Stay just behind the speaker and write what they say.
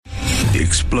The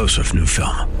explosive new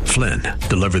film, Flynn,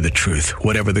 deliver the truth,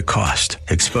 whatever the cost,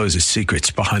 exposes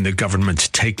secrets behind the government's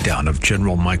takedown of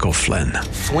General Michael Flynn.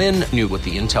 Flynn knew what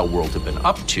the intel world had been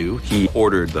up to. He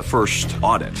ordered the first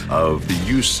audit of the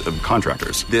use of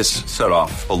contractors. This set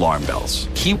off alarm bells.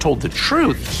 He told the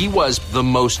truth. He was the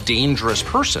most dangerous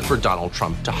person for Donald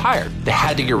Trump to hire. They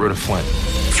had to get rid of Flynn.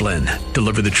 Flynn,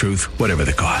 deliver the truth, whatever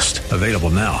the cost. Available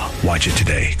now. Watch it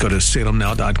today. Go to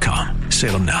salemnow.com.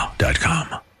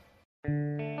 salemnow.com.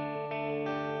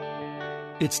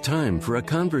 It's time for a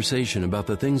conversation about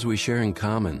the things we share in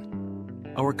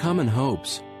common. Our common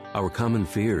hopes, our common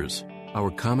fears, our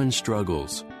common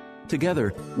struggles.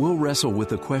 Together, we'll wrestle with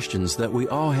the questions that we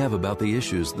all have about the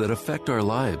issues that affect our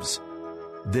lives.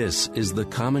 This is The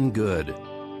Common Good.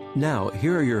 Now,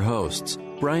 here are your hosts,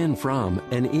 Brian Fromm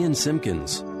and Ian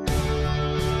Simpkins.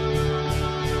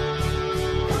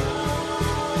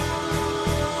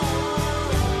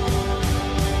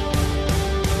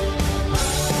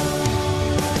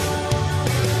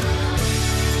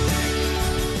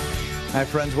 Hi,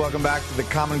 friends. Welcome back to The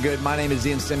Common Good. My name is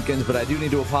Ian Simpkins, but I do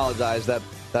need to apologize that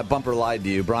bumper lied to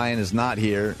you. Brian is not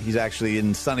here. He's actually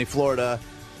in sunny Florida,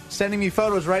 sending me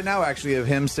photos right now, actually, of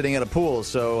him sitting at a pool.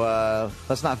 So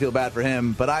let's not feel bad for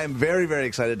him. But I am very, very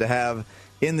excited to have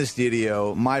in the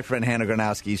studio my friend Hannah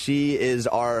Gronowski. She is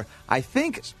our, I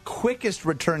think, quickest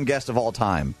return guest of all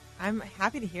time. I'm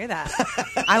happy to hear that.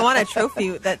 I want a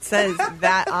trophy that says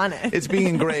that on it. It's being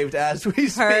engraved as we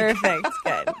speak. Perfect.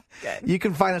 Good. You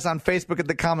can find us on Facebook at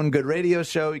The Common Good Radio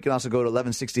Show. You can also go to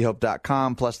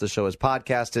 1160hope.com. Plus, the show is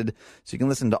podcasted, so you can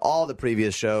listen to all the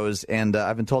previous shows. And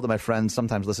I've been told that my friends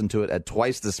sometimes listen to it at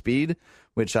twice the speed,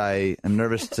 which I am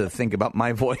nervous to think about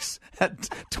my voice at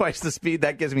twice the speed.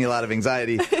 That gives me a lot of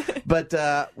anxiety. But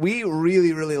we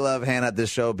really, really love Hannah at this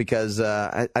show because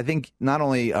I think not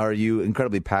only are you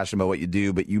incredibly passionate about what you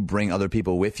do, but you bring other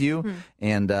people with you.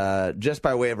 And just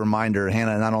by way of reminder,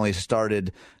 Hannah not only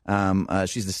started,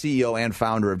 she's the CEO and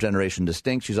founder of Generation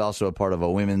Distinct. She's also a part of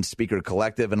a women's speaker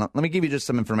collective. And let me give you just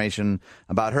some information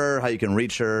about her, how you can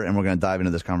reach her, and we're going to dive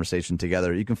into this conversation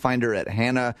together. You can find her at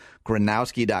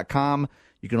hannahgronowski.com.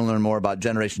 You can learn more about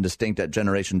Generation Distinct at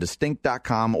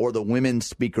generationdistinct.com or the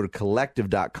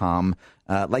womenspeakercollective.com.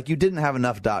 Like you didn't have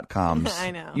enough .coms.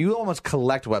 I know. You almost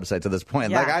collect websites at this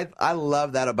point. Yeah. Like I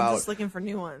love that about. I'm just looking for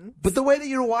new ones. But the way that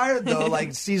you're wired, though,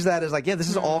 like sees that as like, yeah, this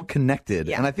is all connected.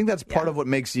 Yeah. And I think that's part of what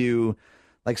makes you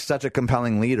like such a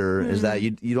compelling leader is that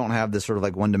you don't have this sort of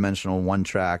like one-dimensional,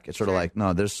 one-track. It's sort of like,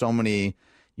 no, there's so many.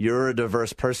 You're a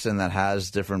diverse person that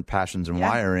has different passions and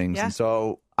wirings. Yeah. And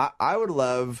so I would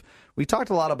love. We talked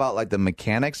a lot about like the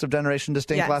mechanics of Generation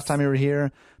Distinct last time you were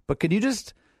here, but could you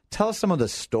just tell us some of the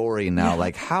story now?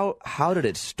 Like how did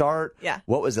it start? Yeah.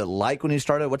 What was it like when you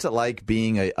started? What's it like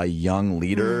being a young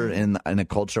leader in a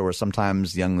culture where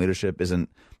sometimes young leadership isn't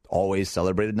always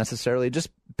celebrated necessarily? Just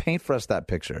paint for us that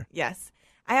picture. Yes.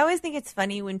 I always think it's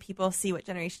funny when people see what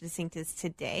Generation Distinct is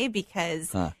today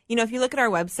because, you know, if you look at our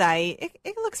website,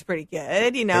 it looks pretty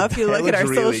good. You know, if you look at our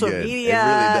really social good. media, it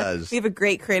really does. We have a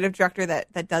great creative director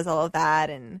that does all of that.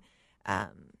 And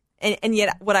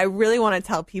yet what I really want to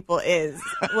tell people is,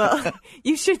 well,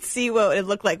 you should see what it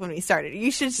looked like when we started.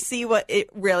 You should see what it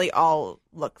really all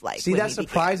looked like. See, that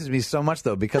surprises me so much,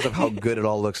 though, because of how good it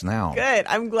all looks now. Good.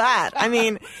 I'm glad. I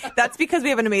mean, that's because we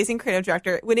have an amazing creative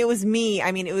director. When it was me,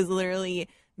 I mean, it was literally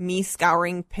me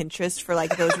scouring Pinterest for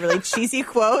like those really cheesy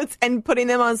quotes and putting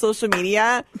them on social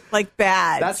media like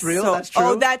bad. That's real? So, that's true?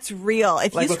 Oh, that's real.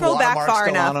 If like you scroll back far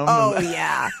enough. Oh,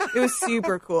 yeah. It was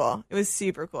super cool. It was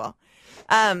super cool.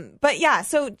 But yeah,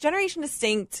 so Generation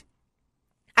Distinct,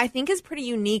 I think is pretty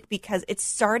unique because it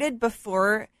started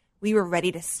before we were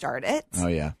ready to start it. Oh,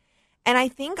 yeah. And I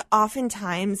think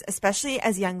oftentimes, especially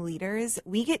as young leaders,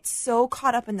 we get so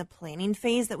caught up in the planning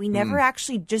phase that we never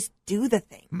actually just do the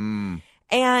thing.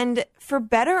 And for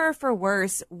better or for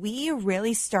worse, we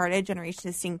really started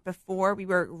Generation Distinct before we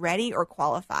were ready or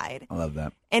qualified. I love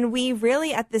that. And we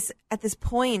really, at this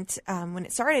point, when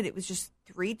it started, it was just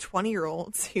 3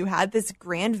 20-year-olds who had this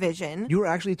grand vision. You were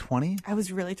actually 20? I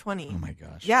was really 20. Oh, my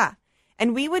gosh. Yeah.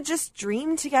 And we would just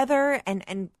dream together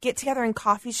and get together in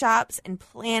coffee shops and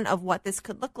plan of what this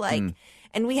could look like.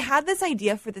 And we had this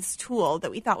idea for this tool that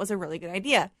we thought was a really good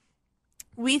idea.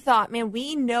 We thought, man,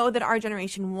 we know that our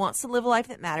generation wants to live a life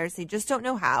that matters. They just don't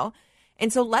know how.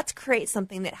 And so let's create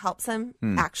something that helps them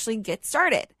actually get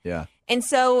started. Yeah. And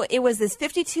so it was this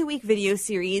 52-week video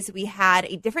series. We had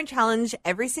a different challenge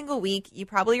every single week. You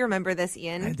probably remember this,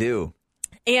 Ian. I do.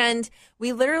 And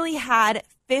we literally had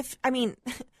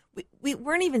we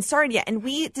weren't even started yet, and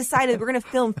we decided we're going to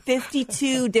film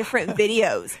 52 different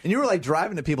videos. And you were like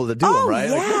driving the people to do them, right?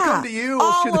 Yeah. Like, we'll come to you.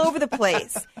 All over the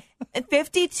place.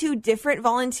 52 different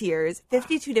volunteers,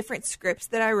 52 different scripts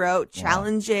that I wrote,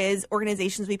 challenges,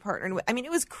 organizations we partnered with. I mean,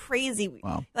 it was crazy.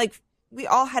 Wow. Like, we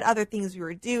all had other things we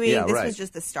were doing. Yeah, this right. was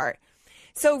just the start.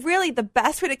 So really, the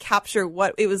best way to capture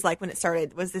what it was like when it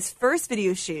started was this first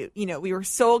video shoot. You know, we were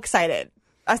so excited.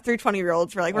 Us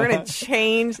 20-year-olds were like, we're going to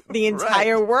change the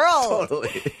entire world.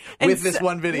 Totally. And With this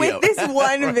one video. With this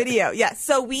one video, yes.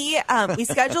 So we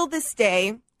scheduled this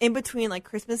day in between like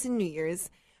Christmas and New Year's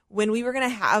when we were going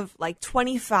to have like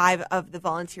 25 of the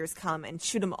volunteers come and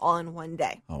shoot them all in one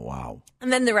day. Oh, wow.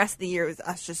 And then the rest of the year was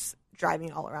us just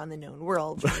driving all around the known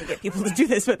world trying to get people to do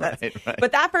this with us. Right.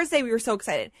 But that first day we were so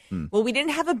excited. Well, we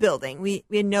didn't have a building. We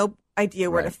had no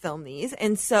idea where to film these.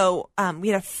 And so we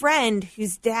had a friend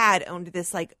whose dad owned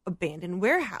this like abandoned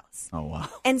warehouse. Oh, wow.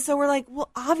 And so we're like,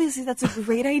 well, obviously that's a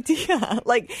great idea.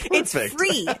 Like, it's Perfect.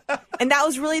 free. And that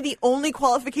was really the only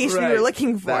qualification we were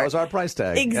looking for. That was our price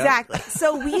tag. Exactly.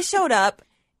 So we showed up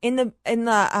in the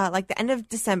like the end of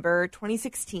December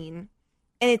 2016,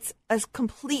 and it's a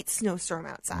complete snowstorm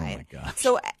outside. Oh, my gosh.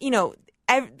 So, you know,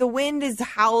 the wind is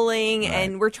howling,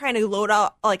 and we're trying to load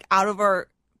out of our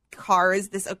cars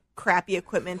this crappy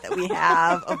equipment that we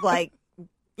have of like,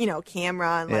 you know,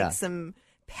 camera and like some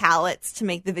pallets to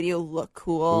make the video look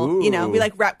cool. Ooh. You know, we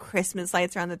like wrap Christmas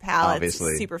lights around the pallets.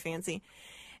 Obviously. Super fancy.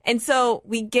 And so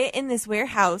we get in this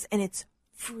warehouse and it's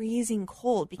freezing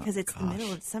cold because it's the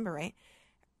middle of December, right?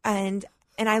 And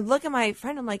I look at my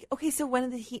friend, I'm like, okay, so when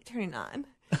is the heat turning on?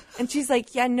 And she's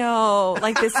like, yeah, no,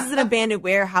 like this is an abandoned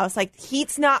warehouse. Like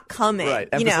heat's not coming. Right.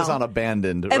 You Emphasis know? on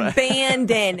abandoned. Right.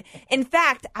 Abandoned. In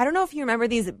fact, I don't know if you remember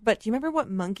these, but do you remember what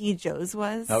Monkey Joe's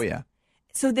was? Oh, yeah.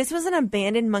 So this was an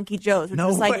abandoned Monkey Joe's, which No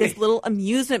was like way. this little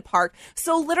amusement park.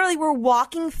 So literally we're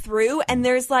walking through and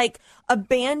there's like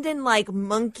abandoned like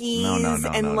monkeys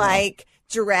and like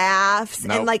giraffes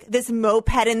Nope. and like this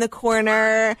moped in the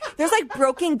corner. There's like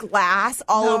broken glass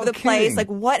all No over the kidding. place. Like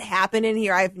what happened in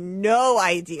here? I have no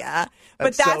idea.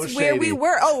 But That's so that's where we shady.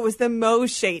 were. Oh, it was the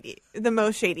most shady. The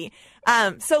most shady.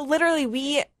 So literally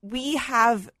we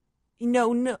have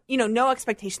no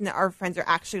expectation that our friends are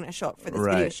actually going to show up for this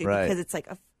video shoot because it's like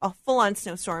a full-on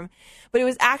snowstorm. But it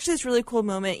was actually this really cool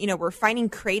moment. You know, we're finding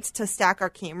crates to stack our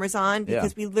cameras on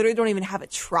because we literally don't even have a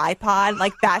tripod.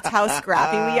 Like that's how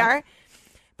scrappy we are.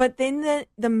 But then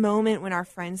the moment when our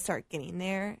friends start getting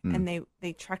there and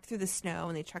they trek through the snow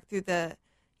and they trek through the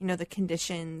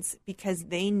conditions because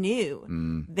they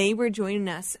knew they were joining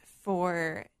us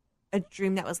for a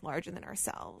dream that was larger than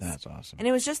ourselves. That's awesome. And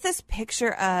it was just this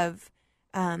picture of,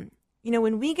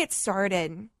 when we get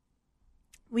started,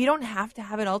 we don't have to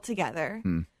have it all together.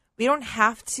 We don't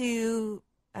have to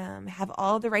have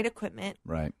all the right equipment.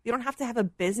 Right. We don't have to have a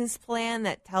business plan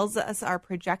that tells us our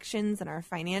projections and our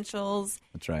financials.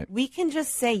 That's right. We can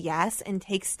just say yes and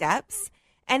take steps.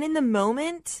 And in the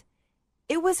moment,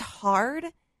 it was hard.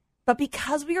 But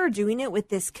because we were doing it with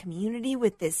this community,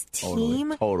 with this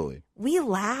team, Totally. we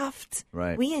laughed.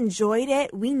 Right. We enjoyed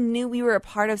it. We knew we were a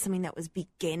part of something that was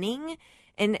beginning.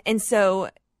 And so,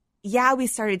 yeah, we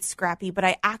started scrappy, but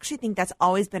I actually think that's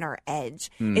always been our edge,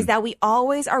 is that we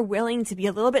always are willing to be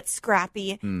a little bit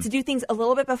scrappy, to do things a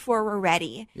little bit before we're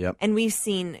ready. Yep. And we've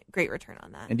seen great return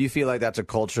on that. And do you feel like that's a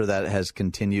culture that has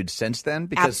continued since then?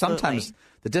 Because sometimes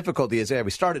the difficulty is,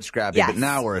 we started scrappy, but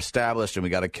now we're established and we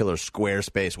got a killer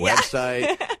Squarespace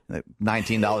website,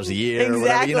 $19 a year or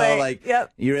whatever.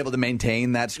 You're able to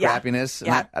maintain that scrappiness.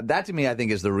 Yeah. And that to me, I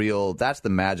think is that's the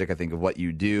magic, I think, of what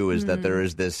you do is that there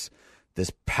is this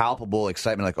palpable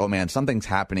excitement, like, oh man, something's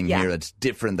happening here that's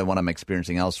different than what I'm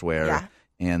experiencing elsewhere. Yeah.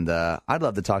 And I'd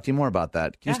love to talk to you more about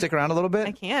that. Can you stick around a little bit?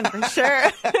 I can, for sure.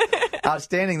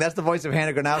 Outstanding. That's the voice of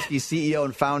Hannah Gronowski, CEO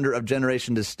and founder of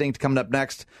Generation Distinct. Coming up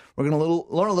next, we're going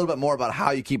to learn a little bit more about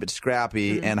how you keep it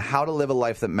scrappy and how to live a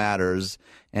life that matters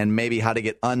and maybe how to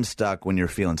get unstuck when you're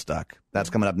feeling stuck.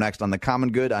 That's coming up next on The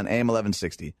Common Good on AM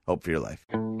 1160. Hope for your life.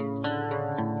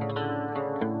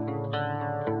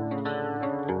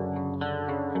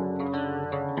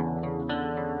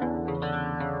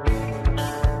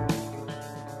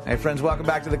 Hey, friends, welcome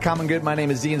back to The Common Good. My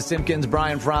name is Ian Simpkins.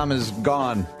 Brian Fromm is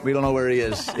gone. We don't know where he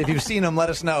is. If you've seen him, let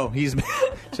us know. He's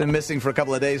been missing for a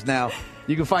couple of days now.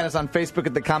 You can find us on Facebook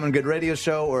at The Common Good Radio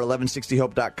Show or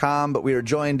 1160hope.com. But we are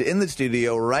joined in the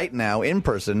studio right now, in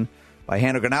person, by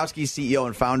Hannah Gronowski, CEO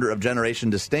and founder of Generation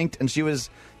Distinct. And she was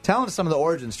telling us some of the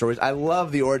origin stories. I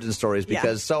love the origin stories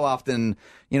because so often,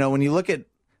 when you look at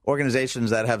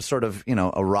organizations that have sort of,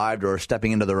 arrived or are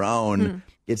stepping into their own,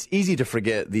 it's easy to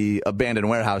forget the abandoned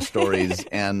warehouse stories.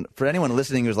 And for anyone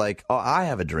listening who's like, oh, I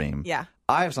have a dream. Yeah.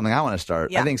 I have something I want to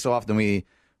start. Yeah. I think so often we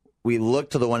we look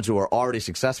to the ones who are already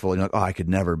successful, and you're like, oh, I could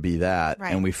never be that.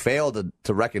 Right. And we fail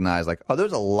to recognize, like, oh,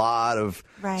 there's a lot of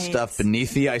stuff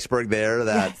beneath the iceberg there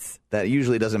that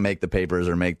usually doesn't make the papers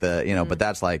or make the, but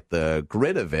that's like the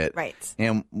grit of it. Right.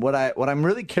 And what I'm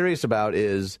really curious about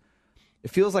is, it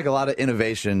feels like a lot of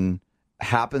innovation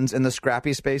happens in the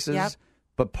scrappy spaces. Yep.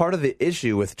 But part of the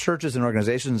issue with churches and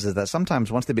organizations is that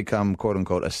sometimes once they become, quote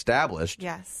unquote, established,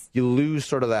 you lose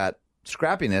sort of that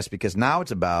scrappiness, because now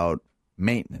it's about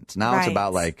maintenance. Now it's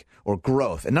about or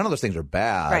growth. And none of those things are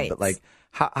bad. But like,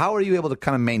 how are you able to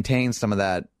kind of maintain some of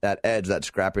that edge, that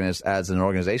scrappiness as an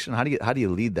organization? How do you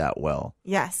lead that well?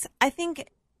 Yes. I think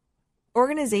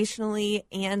organizationally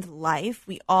and life,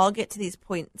 we all get to these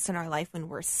points in our life when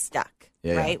we're stuck,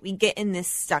 right? We get in this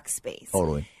stuck space.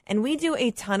 Totally. And we do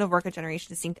a ton of work at Generation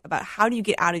Distinct about how do you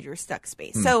get out of your stuck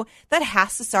space. So that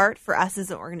has to start for us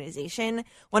as an organization.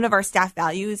 One of our staff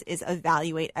values is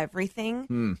evaluate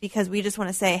everything, because we just want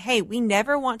to say, hey, we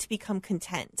never want to become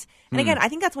content. And again, I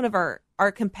think that's one of our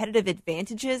competitive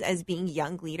advantages as being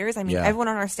young leaders. I mean, everyone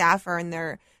on our staff are in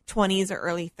their 20s or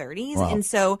early 30s. Wow. And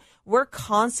so we're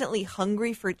constantly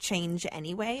hungry for change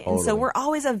anyway. Totally. And so we're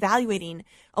always evaluating.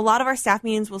 A lot of our staff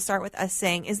meetings will start with us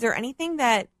saying, is there anything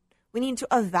that we need to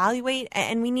evaluate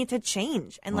and we need to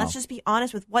change? And let's just be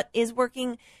honest with what is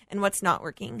working and what's not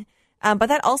working. But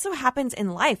that also happens in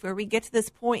life, where we get to this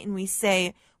point and we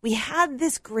say, we had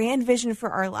this grand vision for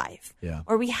our life,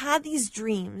 or we had these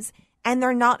dreams and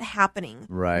they're not happening.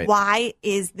 Right. Why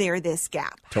is there this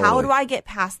gap? Totally. How do I get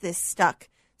past this stuck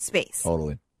space?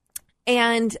 Totally.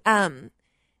 And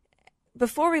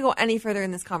before we go any further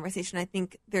in this conversation, I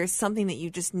think there's something that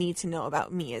you just need to know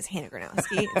about me as Hannah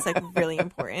Gronowski. It's like really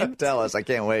important. Tell us. I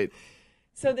can't wait.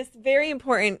 So this very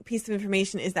important piece of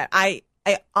information is that I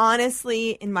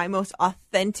honestly, in my most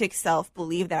authentic self,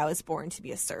 believe that I was born to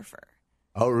be a surfer.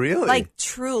 Oh, really? Like,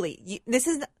 truly. This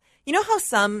is, you know how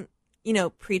some,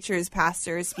 preachers,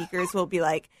 pastors, speakers will be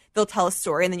like, they'll tell a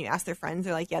story and then you ask their friends,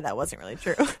 they're like, yeah, that wasn't really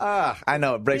true. I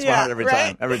know. It breaks my heart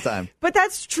every time. But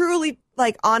that's truly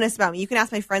like honest about me. You can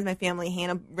ask my friends, my family.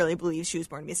 Hannah really believes she was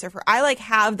born to be a surfer. I like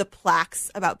have the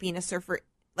plaques about being a surfer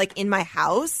like in my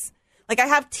house. Like I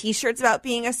have T-shirts about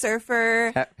being a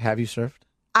surfer. Have you surfed?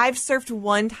 I've surfed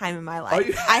one time in my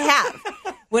life. I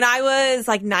have. When I was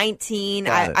like 19,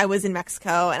 I was in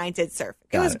Mexico and I did surf.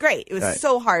 It was great. It was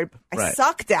so hard. I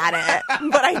sucked at it,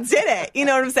 but I did it. You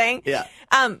know what I'm saying? Yeah.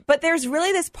 But there's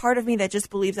really this part of me that just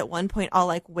believes at one point I'll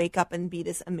like wake up and be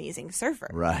this amazing surfer.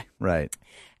 Right.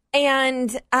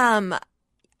 And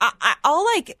I'll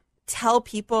like tell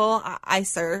people I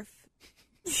surf.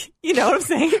 You know what I'm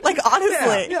saying? Like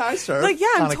honestly. Yeah, I surf. Like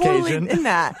I'm totally occasion. in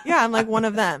that. Yeah, I'm like one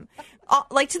of them.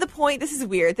 Like to the point, this is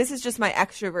weird. This is just my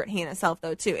extrovert Hannah self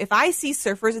though too. If I see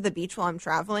surfers at the beach while I'm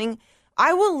traveling,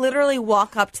 I will literally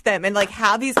walk up to them and like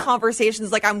have these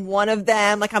conversations like I'm one of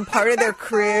them, like I'm part of their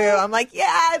crew. I'm like,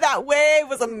 yeah, that wave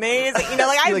was amazing.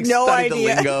 Like I have no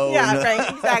idea. Yeah, right,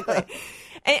 exactly.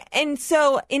 And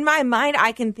so in my mind,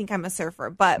 I can think I'm a surfer.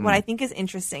 But what I think is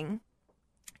interesting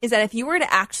is that if you were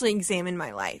to actually examine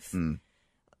my life,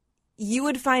 you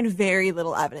would find very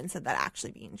little evidence of that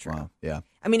actually being true. Wow. Yeah.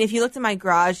 I mean, if you looked in my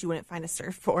garage, you wouldn't find a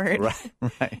surfboard.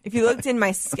 Right. If you looked in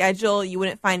my schedule, you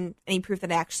wouldn't find any proof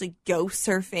that I actually go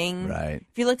surfing. Right.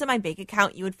 If you looked at my bank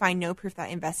account, you would find no proof that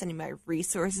I invest any of my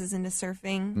resources into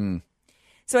surfing.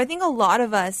 So I think a lot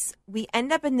of us, we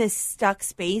end up in this stuck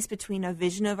space between a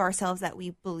vision of ourselves that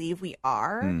we believe we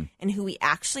are and who we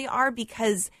actually are,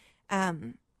 because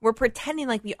we're pretending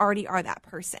like we already are that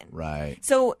person. Right.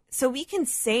 So we can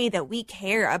say that we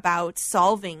care about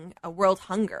solving a world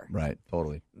hunger. Right.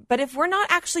 Totally. But if we're not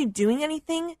actually doing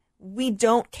anything, we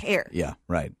don't care. Yeah.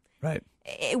 Right.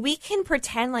 We can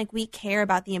pretend like we care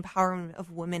about the empowerment of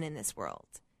women in this world.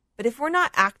 But if we're not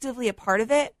actively a part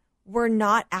of it, we're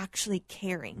not actually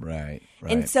caring. Right.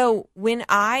 And so when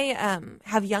I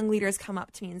have young leaders come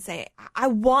up to me and say, I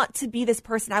want to be this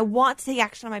person. I want to take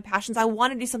action on my passions. I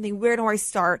want to do something. Where do I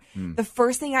start? The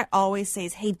first thing I always say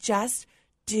is, hey, just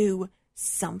do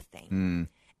something.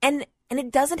 And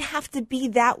it doesn't have to be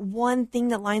that one thing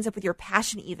that lines up with your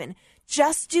passion even.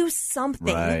 Just do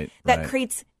something that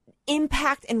creates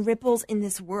impact and ripples in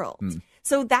this world.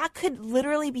 So that could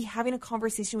literally be having a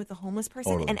conversation with a homeless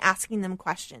person and asking them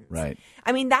questions. Right.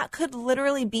 I mean, that could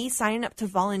literally be signing up to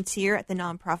volunteer at the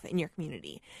nonprofit in your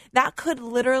community. That could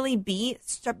literally be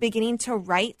beginning to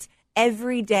write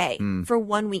every day for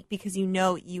 1 week because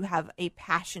you have a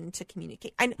passion to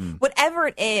communicate. And whatever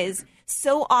it is,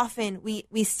 so often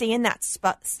we stay in that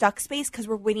stuck space because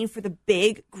we're waiting for the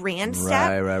big grand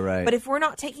step. Right. But if we're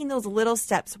not taking those little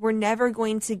steps, we're never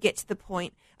going to get to the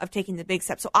point of taking the big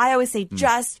step. So I always say,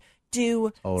 just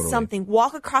do something.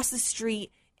 Walk across the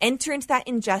street, enter into that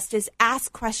injustice,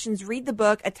 ask questions, read the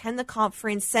book, attend the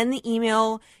conference, send the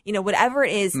email, whatever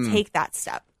it is, take that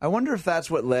step. I wonder if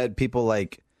that's what led people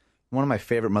like one of my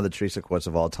favorite Mother Teresa quotes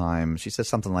of all time. She says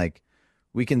something like,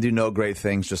 we can do no great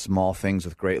things, just small things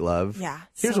with great love. Yeah.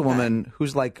 Here's a woman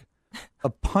who's like a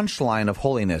punchline of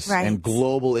holiness and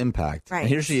global impact. Right. And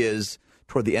here she is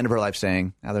toward the end of her life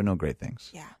saying, there are no great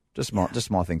things. Yeah. Just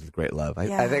small things with great love.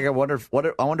 I wonder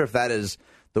if that is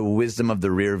the wisdom of the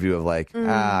rear view of like,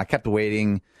 I kept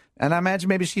waiting. And I imagine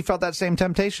maybe she felt that same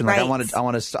temptation. Like, I want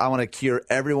to cure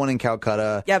everyone in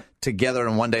Calcutta together,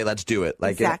 and one day let's do it.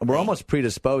 Like, we're almost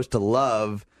predisposed to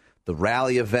love the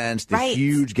rally events, the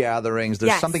huge gatherings.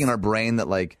 There's something in our brain that,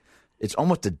 like, it's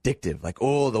almost addictive. Like,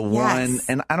 the one.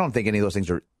 And I don't think any of those things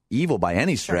are evil by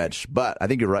any stretch, but I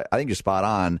think you're right. I think you're spot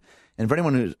on. And for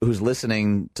anyone who's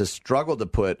listening to struggle to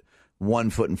put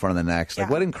one foot in front of the next, like,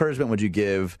 what encouragement would you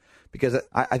give? Because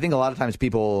I think a lot of times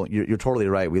people, you're totally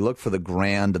right. We look for the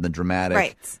grand and the dramatic.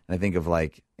 Right. And I think of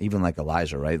even like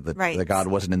Elijah, right? That God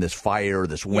wasn't in this fire,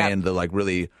 this wind, the like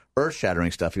really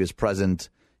earth-shattering stuff. He was present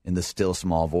in the still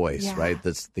small voice, right?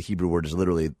 The Hebrew word is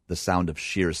literally the sound of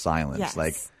sheer silence. Yes.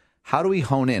 Like, how do we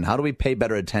hone in? How do we pay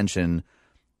better attention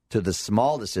to the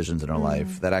small decisions in our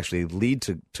life that actually lead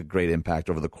to great impact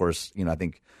over the course? I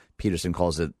think Peterson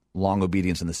calls it long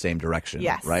obedience in the same direction,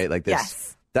 right? Like this.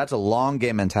 Yes. That's a long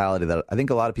game mentality that I think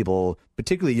a lot of people,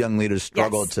 particularly young leaders,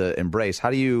 struggle to embrace.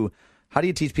 How do you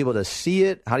teach people to see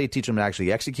it? How do you teach them to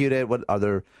actually execute it? What are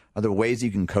there ways you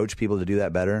can coach people to do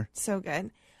that better? So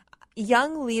good.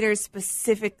 Young leaders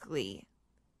specifically,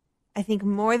 I think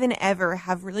more than ever,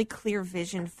 have really clear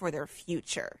vision for their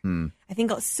future. I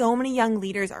think so many young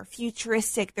leaders are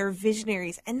futuristic, they're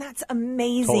visionaries, and that's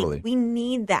amazing. Totally. We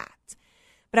need that.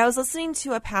 But I was listening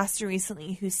to a pastor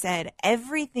recently who said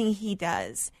everything he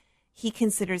does, he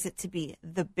considers it to be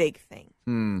the big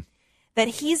thing. That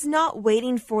he's not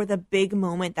waiting for the big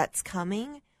moment that's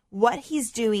coming. What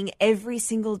he's doing every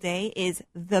single day is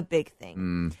the big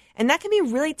thing. And that can be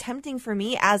really tempting for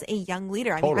me as a young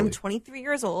leader. I mean, I'm 23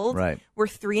 years old. Right. We're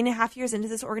 3.5 years into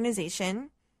this organization.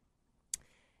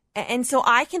 And so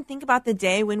I can think about the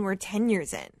day when we're 10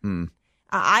 years in.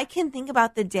 I can think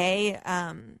about the day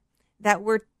that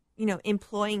we're,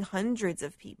 employing hundreds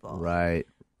of people. Right.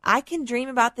 I can dream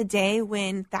about the day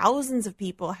when thousands of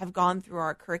people have gone through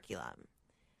our curriculum.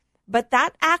 But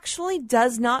that actually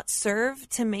does not serve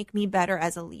to make me better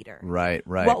as a leader. Right.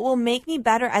 What will make me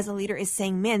better as a leader is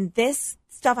saying, man, this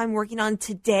stuff I'm working on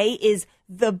today is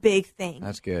the big thing.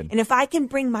 That's good. And if I can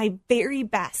bring my very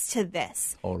best to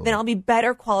this, then I'll be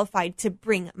better qualified to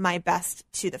bring my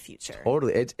best to the future.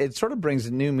 Totally. It sort of brings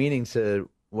a new meaning to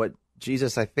what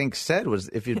Jesus, I think, said was,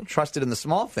 if you're trusted in the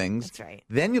small things, that's right,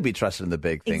 then you'll be trusted in the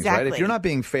big things, exactly. right? If you're not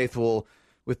being faithful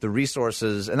with the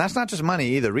resources, and that's not just money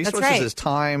either. Resources is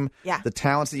time, the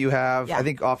talents that you have. I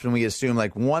think often we assume,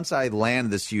 like, once I land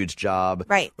this huge job,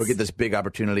 or get this big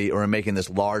opportunity, or I'm making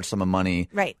this large sum of money,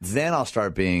 then I'll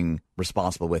start being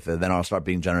responsible with it. Then I'll start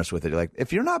being generous with it. Like,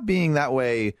 if you're not being that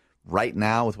way right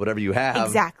now with whatever you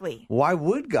have, why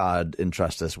would God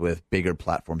entrust us with bigger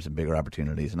platforms and bigger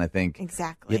opportunities? And I think you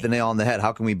hit the nail on the head.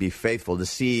 How can we be faithful to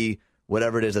see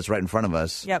whatever it is that's right in front of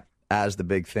us as the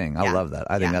big thing? I love that.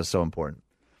 I think that's so important.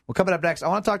 Well, coming up next, I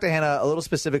want to talk to Hannah a little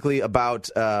specifically about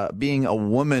being a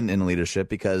woman in leadership,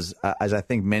 because as I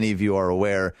think many of you are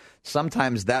aware,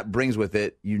 sometimes that brings with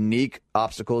it unique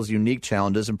obstacles, unique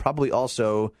challenges, and probably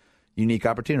also unique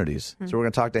opportunities. So we're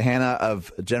going to talk to Hannah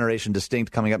of Generation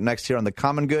Distinct coming up next here on The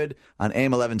Common Good on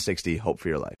AM 1160. Hope for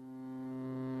your life.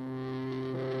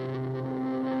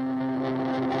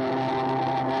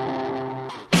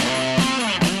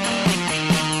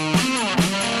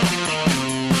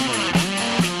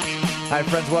 Hi,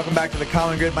 friends. Welcome back to The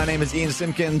Common Good. My name is Ian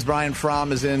Simpkins. Brian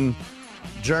Fromm is in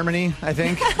Germany, I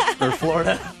think, or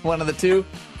Florida, one of the two.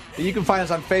 You can find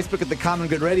us on Facebook at The Common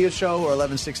Good Radio Show or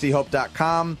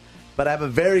 1160hope.com. But I have a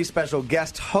very special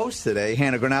guest host today.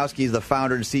 Hannah Gronowski is the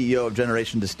founder and CEO of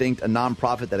Generation Distinct, a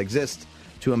nonprofit that exists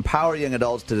to empower young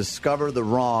adults to discover the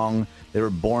wrong they were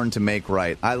born to make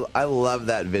right. I love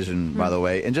that vision, by the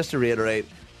way. And just to reiterate,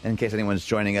 in case anyone's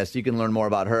joining us, you can learn more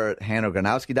about her at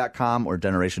hannahgronowski.com or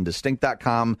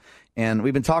generationdistinct.com. And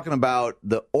we've been talking about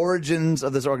the origins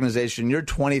of this organization. You're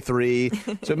 23,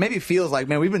 so it maybe feels like,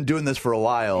 man, we've been doing this for a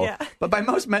while. Yeah. But by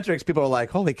most metrics, people are like,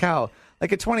 holy cow,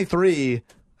 like at 23...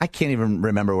 I can't even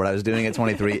remember what I was doing at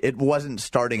 23. It wasn't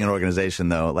starting an organization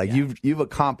though. Like you've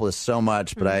accomplished so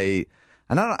much, but I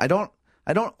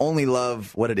don't only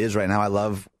love what it is right now. I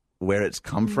love where it's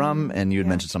come from. And you had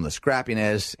mentioned some of the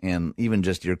scrappiness and even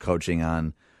just your coaching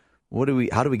on how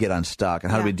do we get unstuck,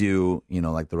 and how do Yeah. we do,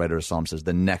 like the writer of Psalm says,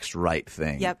 the next right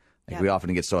thing? Yep. Like Yep. we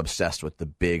often get so obsessed with the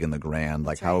big and the grand.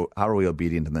 Like That's right. how are we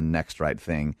obedient to the next right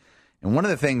thing? And one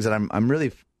of the things that I'm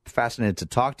really fascinated to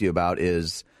talk to you about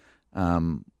is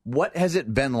what has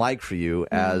it been like for you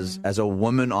as a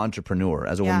woman entrepreneur,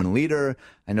 as a Yeah. woman leader?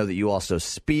 I know that you also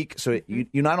speak, so you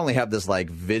not only have this like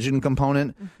vision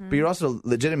component, but you're also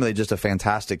legitimately just a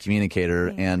fantastic communicator.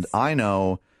 Thanks. And I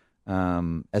know,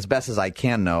 as best as I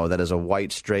can know, that as a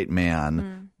white straight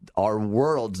man, our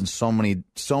worlds in so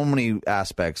many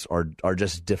aspects are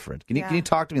just different. Can you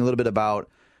talk to me a little bit about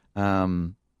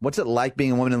what's it like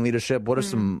being a woman in leadership? What are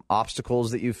some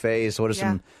obstacles that you face? What are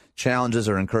some challenges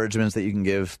or encouragements that you can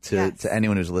give to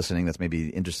anyone who's listening that's maybe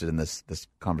interested in this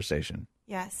conversation?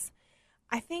 Yes.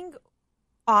 I think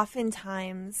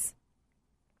oftentimes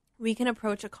we can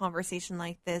approach a conversation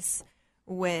like this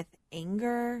with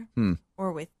anger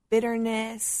or with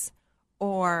bitterness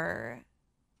or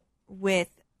with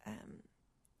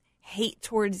hate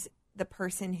towards the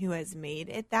person who has made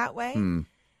it that way.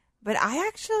 But I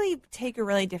actually take a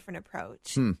really different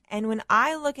approach. And when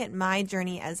I look at my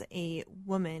journey as a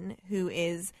woman who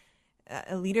is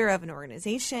a leader of an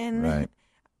organization, Right.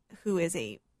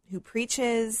 who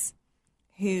preaches,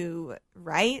 who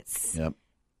writes, Yep.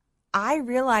 I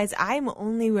realize I'm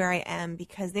only where I am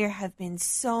because there have been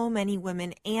so many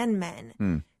women and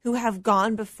men who have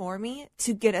gone before me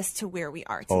to get us to where we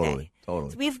are today.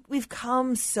 Totally. So we've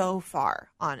come so far,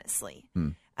 honestly.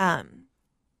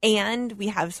 And we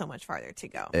have so much farther to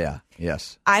go. Yeah.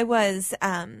 Yes. I was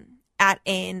at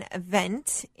an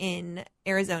event in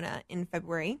Arizona in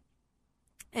February.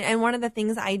 And one of the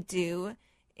things I do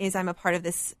is I'm a part of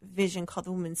this vision called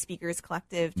the Women Speakers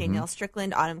Collective. Danielle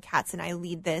Strickland, Autumn Katz, and I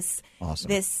lead this Awesome.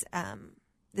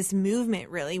 this movement,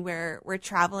 really, where we're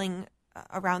traveling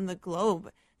around the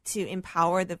globe to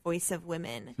empower the voice of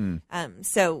women.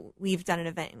 So we've done an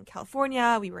event in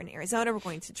California. We were in Arizona. We're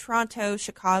going to Toronto,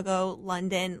 Chicago,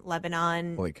 London,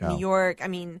 Lebanon, Holy cow. New York. I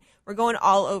mean, we're going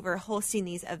all over hosting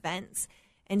these events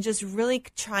and just really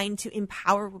trying to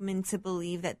empower women to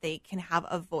believe that they can have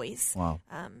a voice, Wow.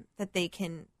 that they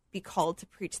can be called to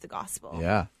preach the gospel.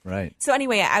 Yeah. Right. So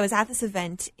anyway, I was at this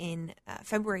event in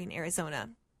February in Arizona.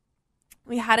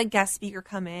 We had a guest speaker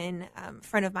come in, a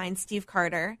friend of mine, Steve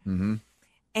Carter.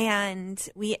 And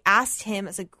we asked him,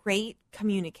 as a great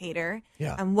communicator,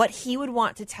 what he would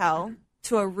want to tell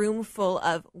to a room full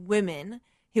of women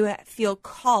who feel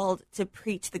called to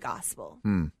preach the gospel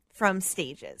from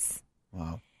stages.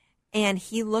 Wow. And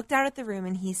he looked out at the room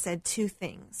and he said two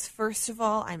things. First of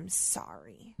all, I'm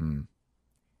sorry.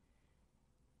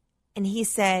 And he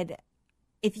said,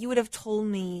 if you would have told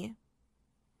me,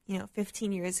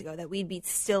 15 years ago that we'd be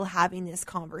still having this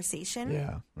conversation,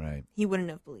 Yeah. Right. he wouldn't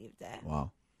have believed it.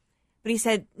 Wow. But he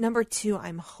said, number two,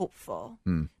 I'm hopeful.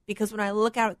 Because when I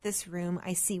look out at this room,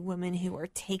 I see women who are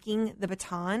taking the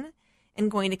baton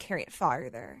and going to carry it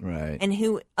farther. Right. And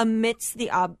who, amidst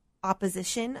the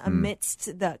opposition,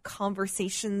 amidst the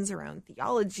conversations around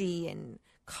theology and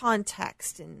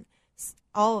context and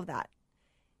all of that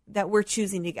we're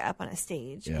choosing to get up on a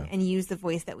stage and use the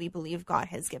voice that we believe God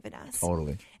has given us.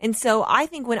 Totally. And so I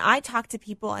think when I talk to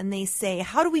people and they say,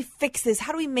 how do we fix this?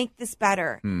 How do we make this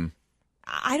better?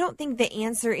 I don't think the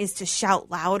answer is to shout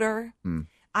louder.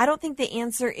 I don't think the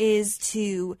answer is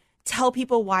to tell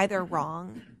people why they're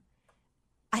wrong.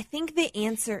 I think the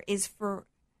answer is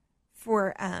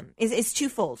is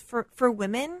twofold. For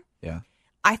women, Yeah.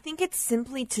 I think it's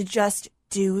simply to just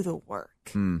do the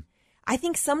work. I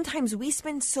think sometimes we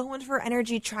spend so much of our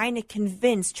energy trying to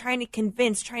convince.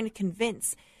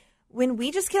 When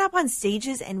we just get up on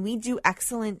stages and we do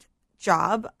excellent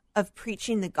job of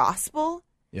preaching the gospel,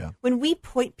 Yeah. when we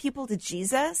point people to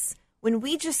Jesus, when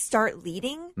we just start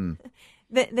leading,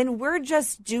 then we're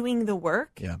just doing the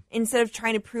work instead of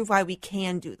trying to prove why we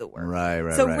can do the work.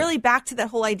 Right. So really back to that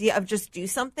whole idea of just do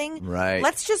something. Right.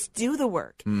 Let's just do the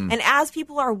work. And as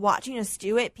people are watching us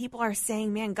do it, people are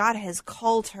saying, man, God has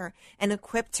called her and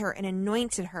equipped her and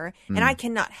anointed her. And I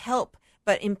cannot help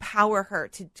but empower her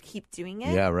to keep doing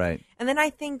it. Yeah. Right. And then I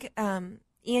think,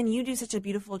 Ian, you do such a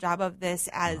beautiful job of this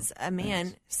as a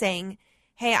man saying,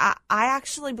 hey, I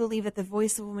actually believe that the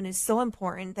voice of a woman is so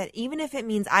important that even if it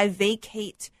means I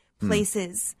vacate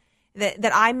places,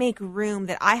 that I make room,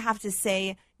 that I have to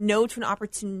say no to an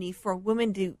opportunity for a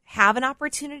woman to have an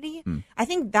opportunity, I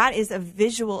think that is a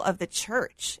visual of the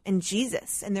church and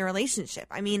Jesus and their relationship.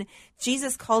 I mean,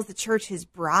 Jesus calls the church his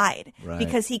bride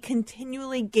because he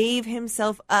continually gave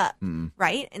himself up,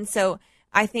 right? And so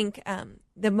I think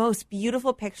the most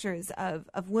beautiful pictures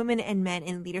of women and men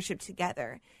in leadership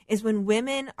together is when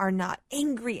women are not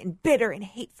angry and bitter and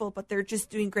hateful, but they're just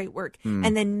doing great work.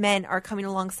 And then men are coming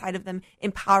alongside of them,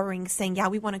 empowering, saying, yeah,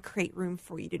 we want to create room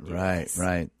for you to do this.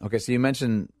 Right. Okay, so you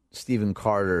mentioned Stephen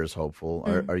Carter is hopeful.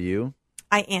 Are you?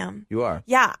 I am. You are?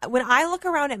 Yeah. When I look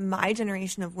around at my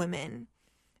generation of women,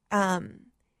 I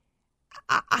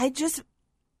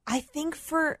think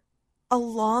for a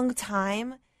long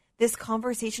time, this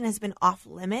conversation has been off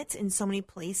limits in so many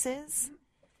places.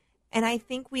 And I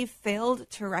think we've failed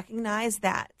to recognize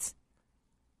that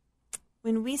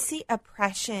when we see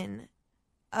oppression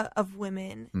of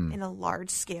women in a large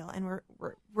scale, and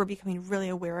we're becoming really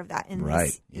aware of that in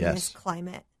this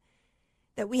climate,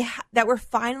 that we're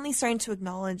finally starting to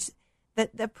acknowledge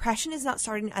that the oppression is not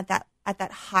starting at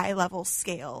that high level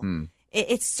scale.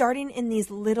 It's starting in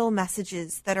these little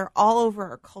messages that are all over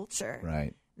our culture.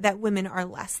 Right. That women are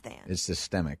less than. It's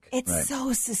systemic. It's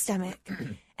so systemic.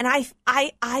 And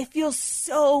I feel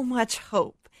so much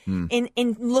hope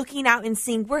in looking out and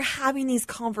seeing we're having these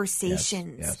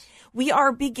conversations. Yes. We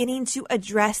are beginning to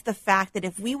address the fact that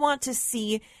if we want to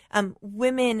see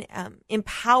women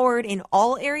empowered in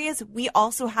all areas, we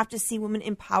also have to see women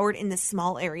empowered in the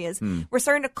small areas. We're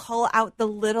starting to call out the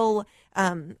little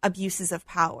abuses of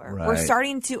power. Right. We're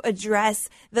starting to address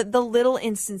the little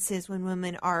instances when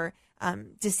women are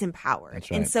disempowered. That's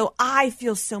right. And so I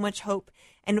feel so much hope.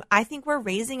 And I think we're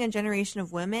raising a generation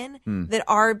of women that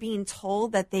are being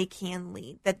told that they can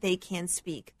lead, that they can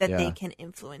speak, that they can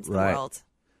influence the world.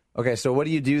 Okay, so what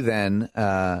do you do then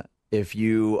if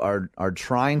you are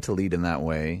trying to lead in that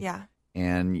way? Yeah.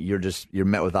 And you're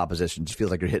met with opposition. It just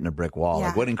feels like you're hitting a brick wall. Yeah.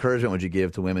 Like, what encouragement would you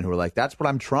give to women who are like, that's what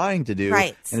I'm trying to do?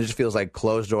 Right. And it just feels like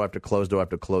closed door after closed door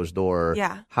after closed door.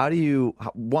 Yeah. How do you,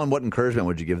 one, what encouragement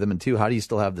would you give them? And two, how do you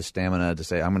still have the stamina to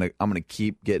say, I'm gonna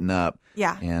keep getting up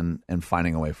and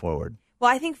finding a way forward? Well,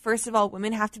 I think first of all,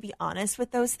 women have to be honest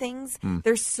with those things.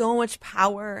 There's so much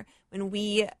power when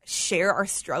we share our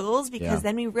struggles, because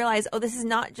then we realize, oh, this is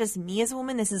not just me as a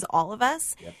woman, this is all of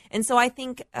us. Yep. And so I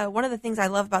think one of the things I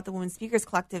love about the Women Speakers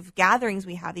Collective gatherings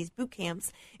we have, these boot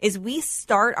camps, is we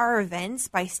start our events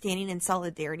by standing in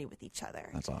solidarity with each other.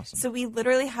 That's awesome. So we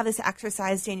literally have this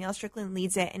exercise, Danielle Strickland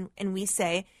leads it, and we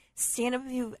say, stand up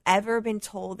if you've ever been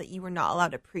told that you were not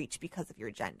allowed to preach because of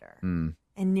your gender.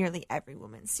 And nearly every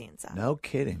woman stands up. No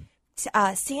kidding.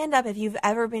 Stand up if you've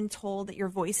ever been told that your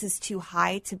voice is too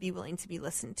high to be willing to be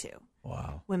listened to.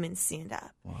 Wow. Women stand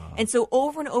up. Wow. And so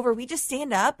over and over, we just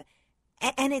stand up,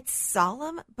 and it's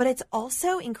solemn, but it's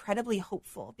also incredibly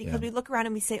hopeful, because we look around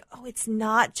and we say, oh, it's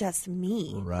not just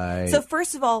me. Right. So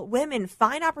first of all, women,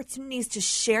 find opportunities to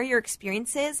share your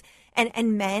experiences,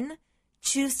 and men,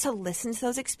 choose to listen to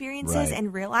those experiences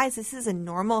and realize this is a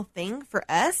normal thing for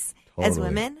us as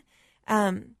women.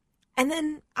 And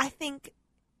then I think,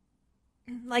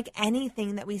 like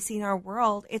anything that we see in our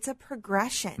world, it's a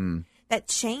progression. That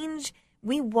change,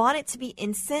 we want it to be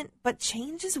instant, but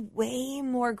change is way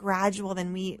more gradual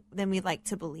than we like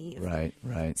to believe.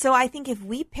 Right. So I think if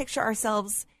we picture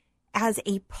ourselves as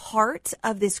a part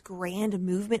of this grand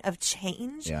movement of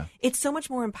change, it's so much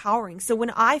more empowering. So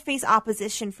when I face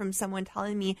opposition from someone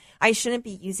telling me I shouldn't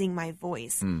be using my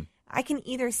voice, I can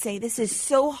either say this is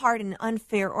so hard and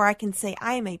unfair, or I can say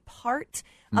I am a part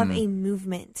of a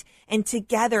movement. And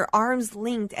together, arms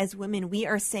linked as women, we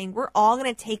are saying we're all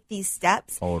going to take these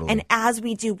steps. Totally. And as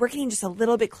we do, we're getting just a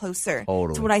little bit closer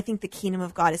to what I think the kingdom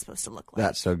of God is supposed to look like.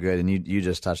 That's so good. And you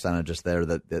just touched on it just there,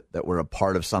 that we're a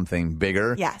part of something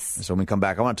bigger. Yes. And so when we come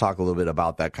back, I want to talk a little bit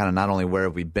about that, kind of not only where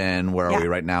have we been, where are we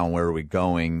right now, and where are we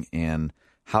going, and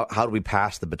how do we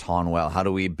pass the baton well? How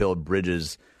do we build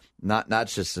bridges, not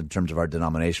just in terms of our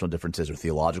denominational differences or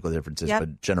theological differences,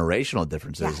 but generational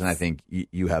differences. Yes. And I think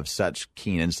you have such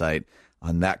keen insight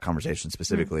on that conversation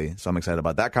specifically. So I'm excited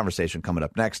about that conversation coming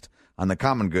up next on The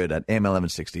Common Good at AM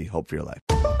 1160, Hope for Your Life.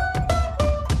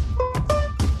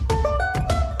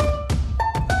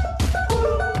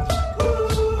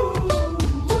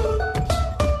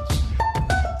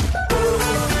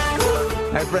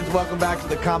 Hi, friends. Welcome back to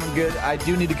The Common Good. I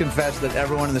do need to confess that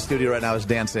everyone in the studio right now is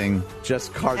dancing.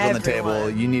 Just cards on the table.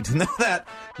 You need to know that.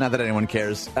 Not that anyone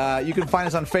cares. You can find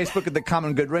us on Facebook at The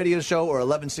Common Good Radio Show or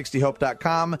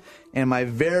 1160hope.com. And my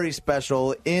very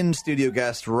special in-studio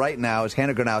guest right now is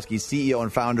Hannah Gronowski, CEO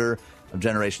and founder of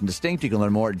Generation Distinct. You can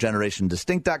learn more at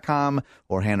generationdistinct.com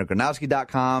or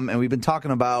hannahgronowski.com. And we've been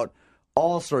talking about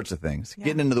all sorts of things,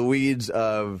 getting into the weeds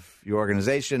of your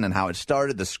organization and how it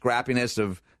started, the scrappiness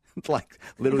of like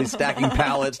literally stacking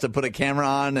pallets to put a camera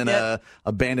on in a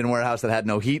abandoned warehouse that had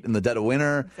no heat in the dead of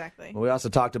winter. Exactly. We also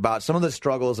talked about some of the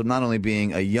struggles of not only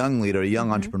being a young leader, a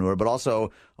young entrepreneur, but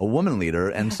also a woman leader,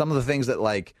 and some of the things that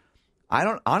like I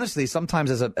don't honestly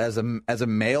sometimes as a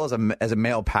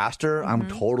male pastor, I'm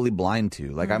totally blind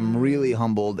to. Like I'm really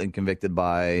humbled and convicted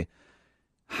by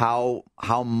how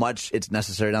much it's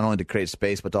necessary not only to create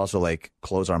space but to also like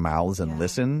close our mouths and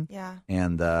listen. Yeah.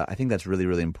 And I think that's really,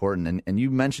 really important. And you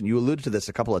alluded to this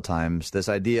a couple of times, this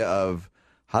idea of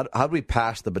how do we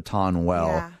pass the baton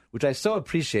well, which I so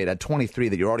appreciate at 23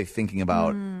 that you're already thinking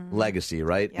about legacy,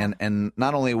 right? Yeah. And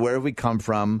not only where have we come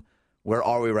from, where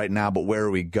are we right now, but where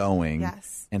are we going?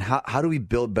 Yes. And how do we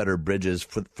build better bridges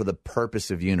for the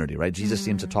purpose of unity, right? Jesus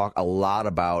seems to talk a lot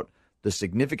about the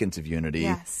significance of unity.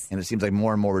 Yes. And it seems like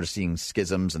more and more we're just seeing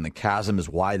schisms and the chasm is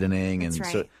widening. That's and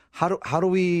right. so how do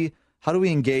we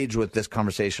engage with this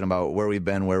conversation about where we've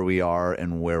been, where we are,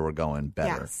 and where we're going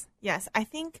better? Yes. I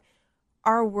think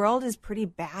our world is pretty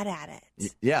bad at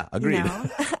it. Yeah, agreed. You know?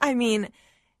 I mean,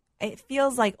 it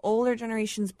feels like older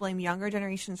generations blame younger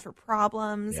generations for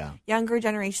problems. Yeah. Younger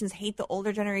generations hate the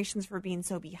older generations for being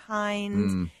so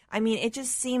behind. I mean, it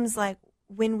just seems like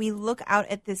when we look out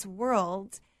at this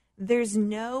world, there's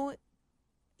no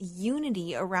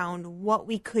unity around what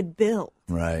we could build.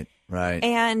 Right.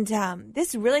 And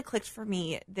this really clicked for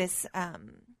me this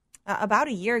about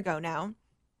a year ago now.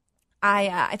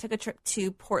 I took a trip to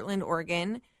Portland,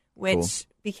 Oregon, which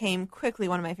became quickly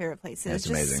one of my favorite places. That's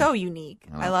just amazing. so unique.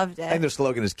 I loved it. I think their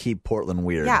slogan is "Keep Portland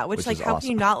Weird." Yeah, which like is how awesome.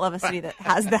 can you not love a city that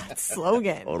has that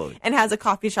slogan Totally. and has a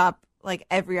coffee shop like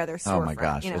every other storefront? Oh my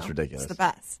gosh, you know? that's ridiculous. It's the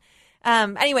best.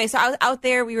 Anyway, so I was out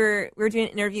there. We were doing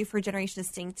an interview for Generation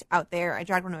Distinct out there. I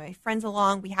dragged one of my friends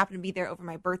along. We happened to be there over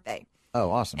my birthday. Oh,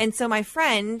 awesome. And so my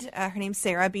friend, her name's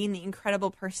Sarah, being the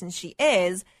incredible person she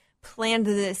is, planned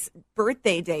this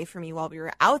birthday day for me while we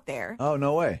were out there. Oh,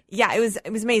 no way. Yeah, it was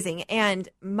amazing. And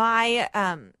my,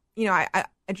 I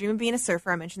dream of being a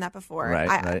surfer. I mentioned that before.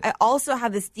 Right. I also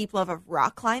have this deep love of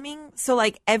rock climbing. So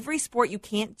like every sport you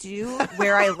can't do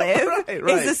where I live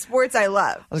Right. is the sports I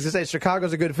love. I was gonna say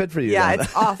Chicago's a good fit for you. Yeah, then.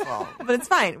 it's awful, but it's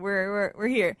fine. We're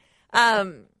here.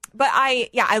 But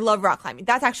I love rock climbing.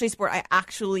 That's actually a sport I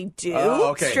actually do.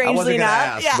 Oh, okay. Strangely I wasn't gonna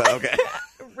enough, ask, but okay.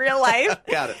 Real life.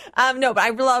 Got it. No, but I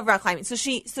love rock climbing. So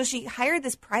she hired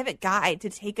this private guide to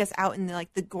take us out in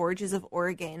the gorges of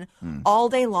Oregon all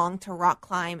day long to rock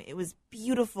climb. It was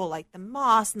beautiful, like the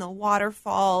moss and the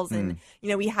waterfalls, and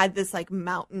we had this like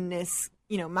mountainous,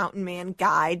 mountain man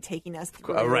guide taking us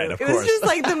through. Right, of it course. was just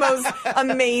like the most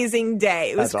amazing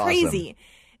day. It was That's crazy.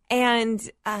 And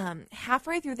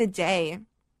halfway through the day,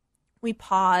 we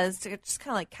paused to just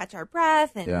kind of like catch our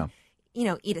breath and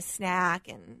eat a snack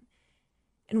and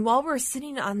while we're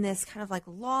sitting on this kind of like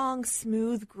long,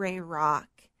 smooth gray rock,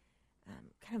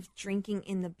 kind of drinking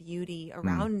in the beauty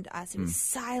around us, it was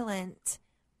silent.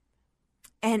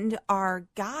 And our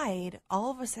guide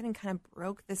all of a sudden kind of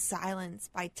broke the silence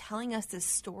by telling us the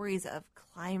stories of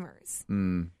climbers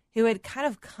who had kind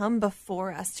of come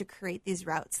before us to create these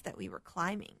routes that we were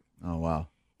climbing. Oh, wow.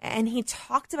 And he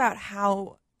talked about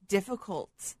how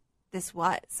difficult this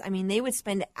was. I mean, they would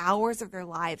spend hours of their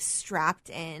lives strapped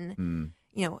in,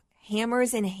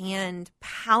 hammers in hand,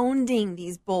 pounding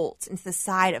these bolts into the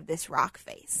side of this rock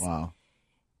face. Wow.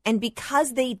 And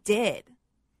because they did,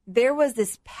 there was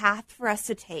this path for us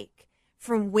to take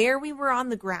from where we were on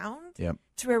the ground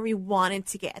to where we wanted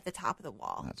to get at the top of the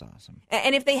wall. That's awesome.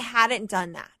 And if they hadn't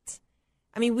done that,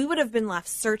 I mean, we would have been left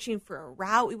searching for a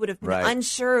route. We would have been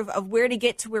unsure of where to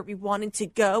get to where we wanted to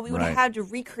go. We would have had to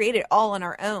recreate it all on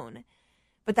our own.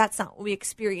 But that's not what we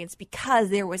experienced because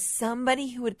there was somebody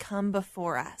who had come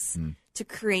before us to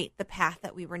create the path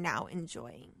that we were now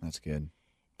enjoying. That's good.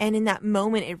 And in that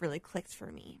moment, it really clicked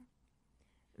for me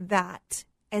that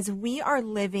as we are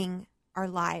living our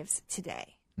lives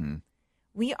today,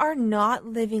 we are not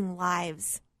living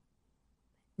lives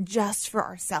just for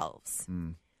ourselves.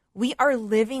 We are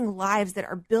living lives that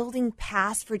are building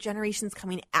paths for generations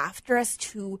coming after us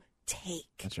to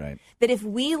take. That's right. That if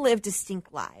we live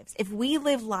distinct lives, if we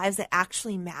live lives that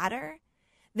actually matter,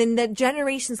 then the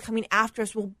generations coming after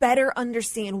us will better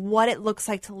understand what it looks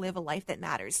like to live a life that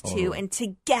matters too. And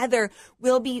together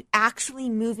we'll be actually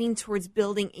moving towards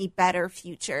building a better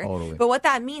future. But what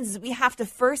that means is we have to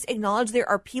first acknowledge there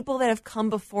are people that have come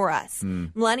before us.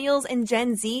 Millennials and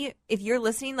Gen Z, if you're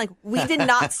listening, like we did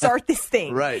not start this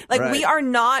thing. We are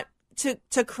not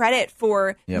to credit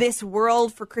for this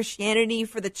world, for Christianity,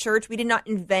 for the church. We did not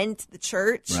invent the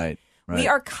church. Right. We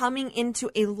are coming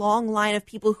into a long line of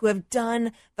people who have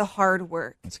done the hard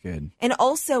work. That's good. And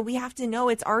also, we have to know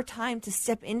it's our time to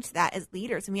step into that as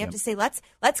leaders. And we have to say, let's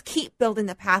keep building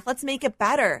the path. Let's make it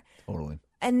better. Totally.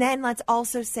 And then let's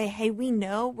also say, hey, we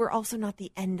know we're also not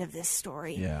the end of this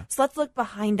story. Yeah. So let's look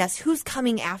behind us. Who's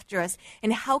coming after us?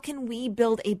 And how can we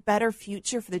build a better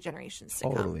future for the generations to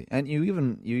come? Totally. And you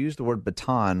use the word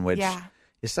baton, which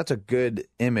is such a good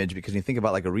image because when you think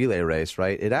about like a relay race,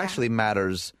 right? It actually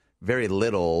matters very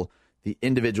little the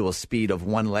individual speed of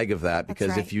one leg of that,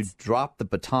 because if you drop the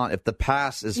baton, if the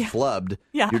pass is flubbed,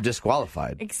 you're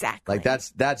disqualified. Exactly. Like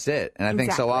that's it. And I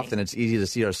think so often it's easy to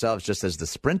see ourselves just as the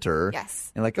sprinter.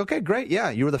 Yes. And like, okay, great.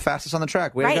 Yeah, you were the fastest on the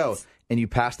track. Way to go. And you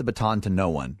passed the baton to no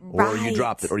one, or you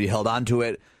dropped it, or you held on to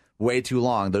it way too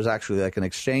long. There's actually like an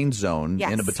exchange zone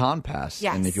in a baton pass.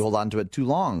 And if you hold on to it too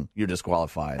long, you're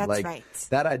disqualified. That's like right.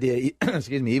 That idea,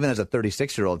 excuse me, even as a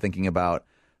 36-year-old thinking about,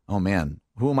 oh man,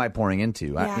 who am I pouring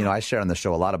into? I share on the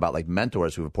show a lot about like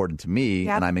mentors who have poured into me,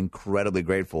 and I'm incredibly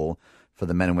grateful for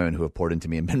the men and women who have poured into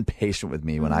me and been patient with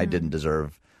me when I didn't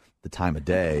deserve the time of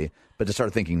day. But to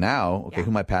start thinking now, okay,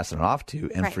 who am I passing it off to?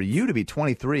 And for you to be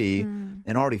 23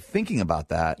 and already thinking about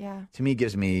that, to me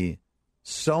gives me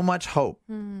so much hope,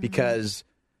 because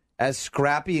as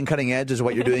scrappy and cutting edge as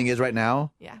what you're doing is right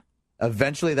now,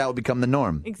 eventually that will become the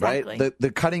norm, Exactly. right?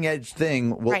 The cutting edge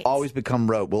thing will always become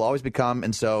rote, will always become,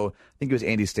 and so I think it was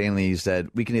Andy Stanley who said,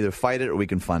 we can either fight it or we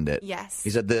can fund it. Yes. He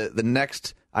said the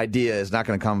next idea is not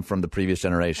going to come from the previous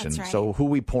generation. That's right. So who are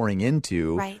we pouring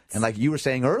into? Right. And like you were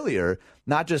saying earlier,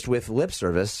 not just with lip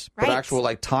service, but actual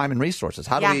like time and resources.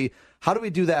 How do we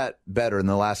do that better in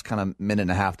the last kind of minute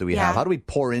and a half that we have? How do we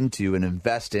pour into and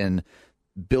invest in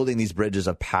building these bridges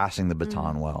of passing the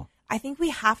baton well? I think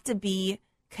we have to be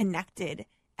connected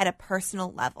at a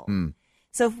personal level.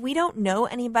 So if we don't know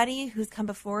anybody who's come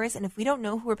before us, and if we don't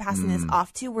know who we're passing this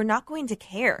off to, we're not going to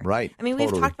care. Right. I mean,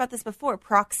 we've talked about this before.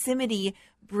 Proximity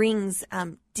brings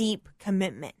deep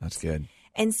commitment. That's good.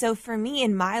 And so for me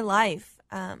in my life,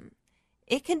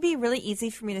 it can be really easy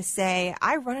for me to say,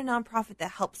 I run a nonprofit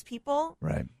that helps people.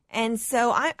 Right. And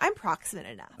so I'm proximate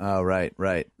enough. Oh, right.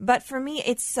 But for me,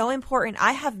 it's so important.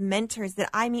 I have mentors that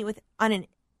I meet with on a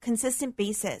consistent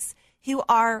basis who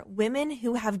are women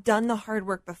who have done the hard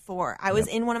work before. I was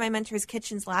in one of my mentors'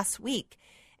 kitchens last week,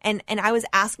 and I was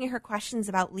asking her questions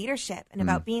about leadership and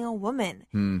about being a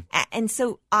woman. And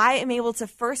so I am able to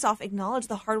first off acknowledge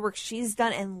the hard work she's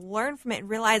done and learn from it and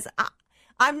realize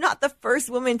I'm not the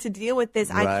first woman to deal with this.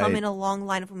 I come in a long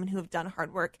line of women who have done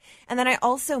hard work. And then I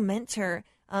also mentor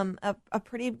a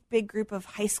pretty big group of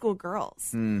high school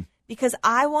girls because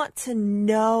I want to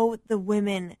know the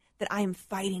women that I am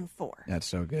fighting for. That's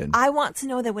so good. I want to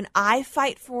know that when I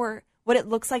fight for what it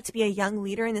looks like to be a young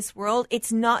leader in this world,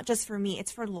 it's not just for me.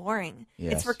 It's for Loring.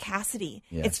 Yes. It's for Cassidy.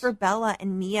 Yes. It's for Bella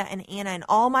and Mia and Anna and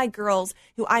all my girls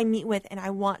who I meet with, and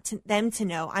I want them to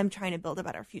know I'm trying to build a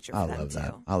better future for them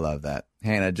too. I love that.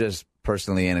 Hannah, just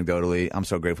personally, anecdotally, I'm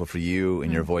so grateful for you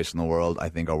and your voice in the world. I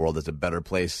think our world is a better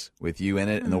place with you in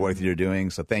it and the work that you're doing.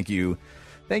 So thank you.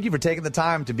 Thank you for taking the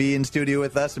time to be in studio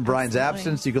with us in Brian's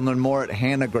absence. You can learn more at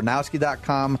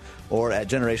HannahGronowski.com or at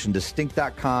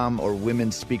GenerationDistinct.com or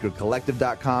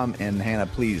WomenSpeakerCollective.com. And Hannah,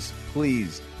 please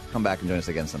come back and join us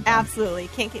again sometime. Absolutely.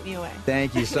 Can't keep me away.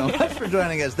 Thank you so much for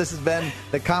joining us. This has been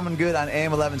The Common Good on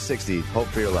AM 1160. Hope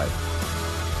for your life.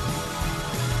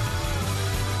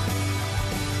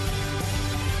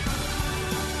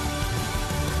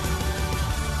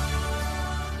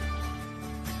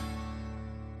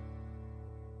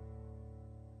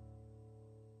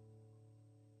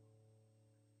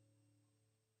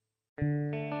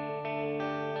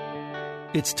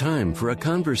 It's time for a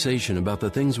conversation about the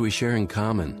things we share in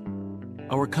common.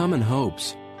 Our common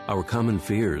hopes, our common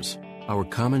fears, our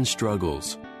common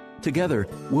struggles. Together,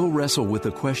 we'll wrestle with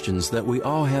the questions that we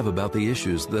all have about the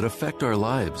issues that affect our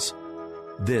lives.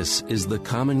 This is The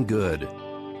Common Good.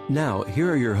 Now, here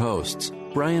are your hosts,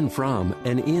 Brian Fromm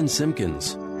and Ian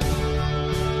Simpkins.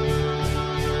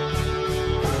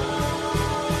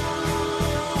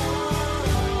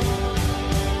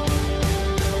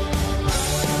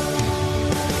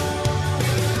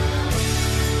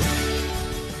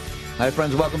 Hi,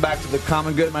 friends. Welcome back to The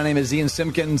Common Good. My name is Ian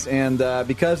Simpkins, and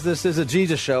because this is a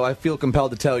Jesus show, I feel compelled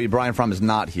to tell you Brian Fromm is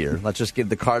not here. Let's just get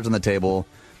the cards on the table.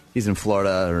 He's in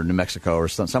Florida or New Mexico or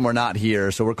somewhere not here.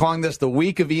 So we're calling this the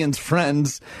Week of Ian's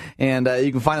Friends, and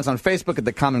you can find us on Facebook at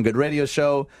The Common Good Radio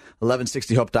Show,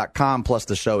 1160hope.com, plus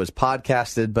the show is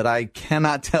podcasted. But I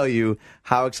cannot tell you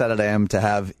how excited I am to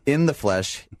have in the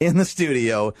flesh, in the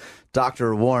studio,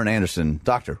 Dr. Warren Anderson.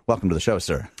 Doctor, welcome to the show,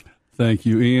 sir. Thank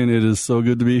you, Ian. It is so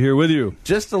good to be here with you.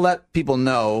 Just to let people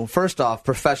know, first off,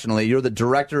 professionally, you're the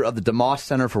director of the DeMoss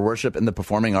Center for Worship and the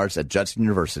Performing Arts at Judson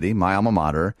University, my alma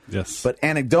mater. Yes. But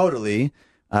anecdotally,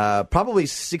 probably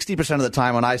 60% of the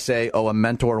time when I say, a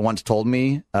mentor once told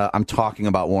me, I'm talking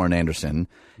about Warren Anderson.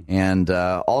 And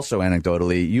also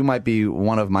anecdotally, you might be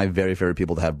one of my very favorite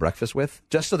people to have breakfast with,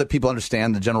 just so that people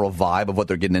understand the general vibe of what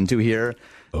they're getting into here.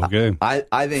 Okay. I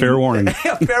think fair warning.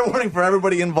 Fair warning for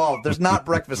everybody involved. There's not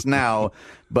breakfast now,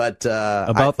 but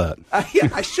that.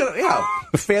 I should. Yeah,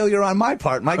 failure on my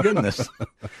part. My goodness.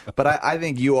 But I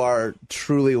think you are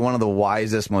truly one of the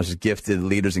wisest, most gifted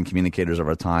leaders and communicators of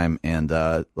our time. And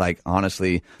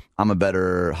honestly, I'm a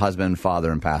better husband,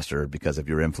 father, and pastor because of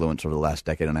your influence over the last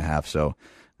decade and a half. So,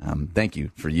 thank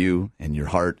you for you and your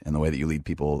heart and the way that you lead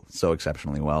people so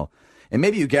exceptionally well. And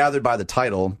maybe you gathered by the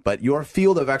title, but your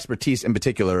field of expertise in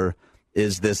particular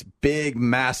is this big,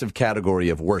 massive category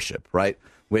of worship, right?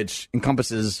 Which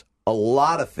encompasses a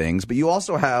lot of things, but you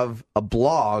also have a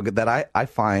blog that I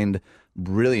find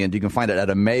brilliant. You can find it at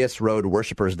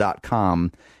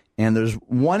EmmausRoadWorshipers.com. And there's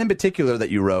one in particular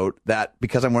that you wrote that,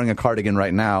 because I'm wearing a cardigan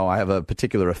right now, I have a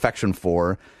particular affection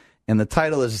for. And the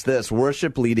title is this: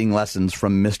 Worship Leading Lessons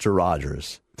from Mr.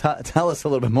 Rogers. Tell us a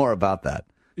little bit more about that.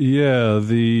 Yeah,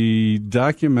 the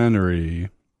documentary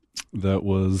that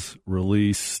was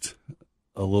released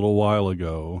a little while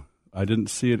ago, I didn't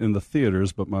see it in the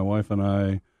theaters, but my wife and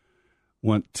I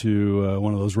went to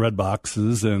one of those red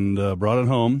boxes and brought it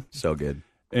home. So good.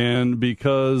 And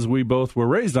because we both were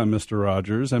raised on Mr.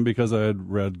 Rogers and because I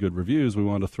had read good reviews, we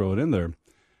wanted to throw it in there.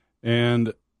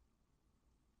 And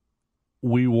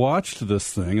we watched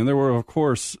this thing, and there were, of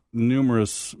course,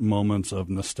 numerous moments of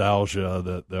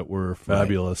nostalgia that were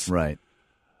fabulous. Right.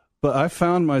 But I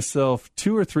found myself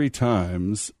 2 or 3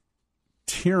 times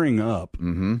tearing up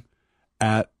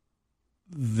at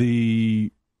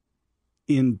the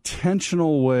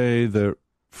intentional way that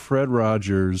Fred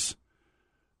Rogers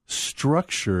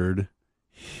structured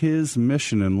his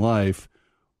mission in life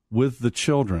with the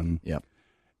children. Yep.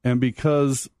 And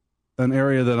because an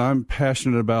area that I'm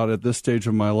passionate about at this stage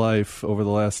of my life over the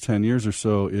last 10 years or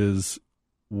so is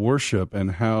worship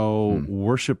and how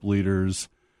worship leaders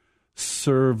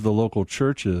serve the local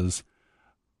churches.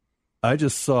 I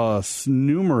just saw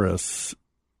numerous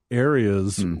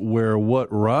areas where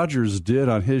what Rogers did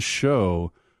on his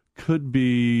show could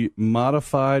be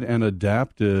modified and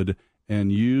adapted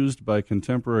and used by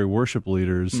contemporary worship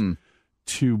leaders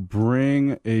to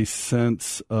bring a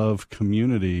sense of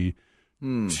community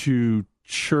to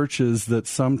churches that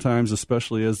sometimes,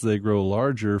 especially as they grow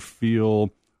larger,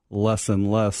 feel less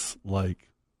and less like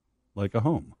a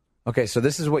home. Okay, so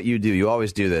this is what you do. You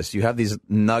always do this. You have these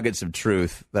nuggets of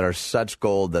truth that are such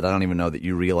gold that I don't even know that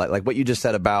you realize. Like what you just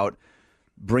said about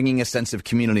bringing a sense of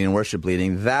community and worship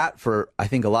leading, that for, I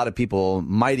think, a lot of people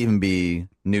might even be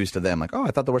news to them. Like, oh,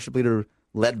 I thought the worship leader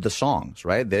led the songs,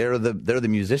 right? They're the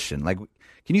musician. Like,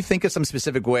 can you think of some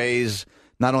specific ways,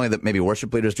 not only that maybe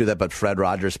worship leaders do that, but Fred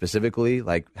Rogers specifically,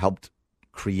 like, helped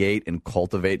create and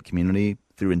cultivate community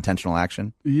through intentional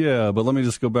action? Yeah, but let me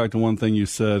just go back to one thing you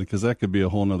said, because that could be a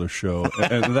whole nother show.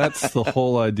 And that's the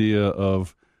whole idea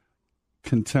of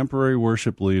contemporary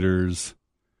worship leaders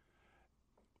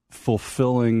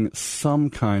fulfilling some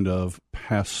kind of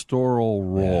pastoral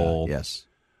role, yes,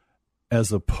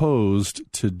 as opposed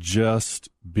to just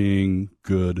being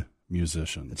good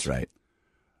musicians. That's right.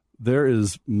 There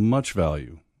is much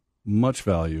value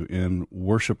in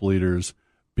worship leaders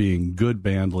being good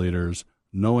band leaders,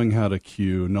 knowing how to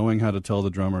cue, knowing how to tell the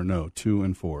drummer, no, 2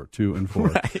 and 4, 2 and 4,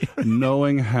 right.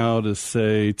 Knowing how to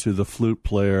say to the flute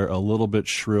player, a little bit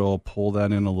shrill, pull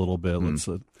that in a little bit. Let's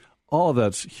all of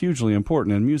that's hugely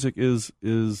important, and music is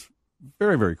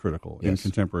very, very critical in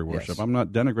contemporary worship. Yes. I'm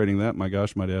not denigrating that. My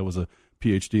gosh, my dad was a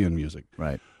PhD in music.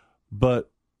 Right. But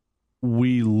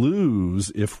we lose,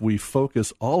 if we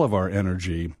focus all of our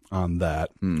energy on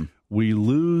that, we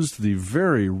lose the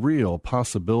very real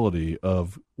possibility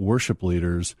of worship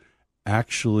leaders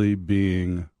actually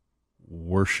being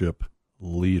worship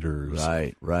leaders.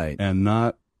 Right. And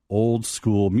not old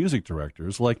school music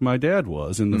directors like my dad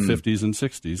was in the 50s and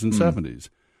 60s and 70s.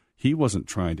 He wasn't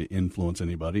trying to influence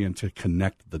anybody and to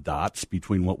connect the dots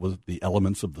between what was the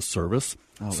elements of the service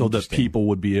so that people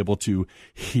would be able to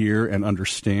hear and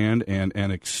understand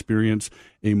and experience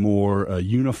a more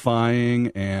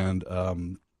unifying and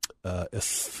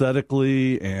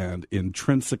aesthetically and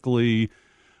intrinsically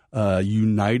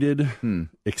united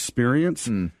experience.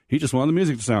 He just wanted the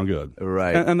music to sound good.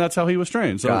 Right. And that's how he was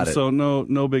trained. So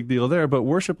no big deal there. But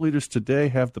worship leaders today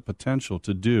have the potential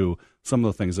to do some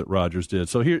of the things that Rogers did.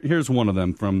 So here's one of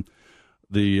them from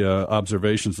the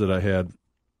observations that I had.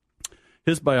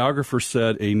 His biographer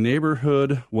said, "A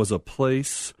neighborhood was a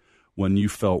place when you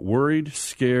felt worried,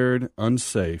 scared,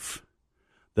 unsafe,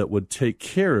 that would take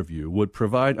care of you, would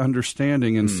provide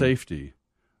understanding and safety."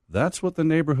 That's what the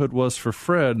neighborhood was for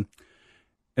Fred.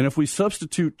 And if we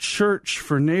substitute church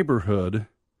for neighborhood,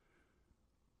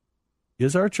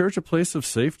 is our church a place of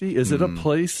safety? Is it a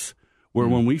place where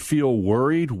when we feel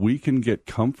worried, we can get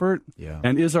comfort? Yeah.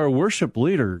 And is our worship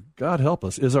leader, God help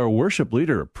us, is our worship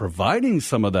leader providing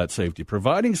some of that safety,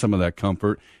 providing some of that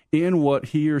comfort in what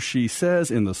he or she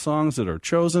says, in the songs that are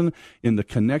chosen, in the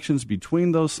connections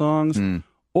between those songs?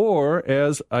 Or,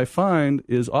 as I find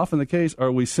is often the case,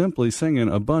 are we simply singing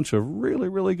a bunch of really,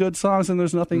 really good songs and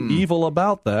there's nothing evil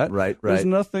about that? Right. There's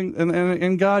nothing,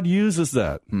 and God uses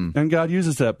that. And God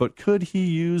uses that. But could he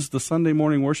use the Sunday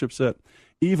morning worship set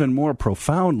even more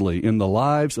profoundly in the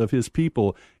lives of his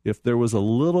people if there was a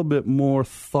little bit more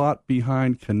thought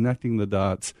behind connecting the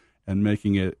dots and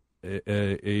making it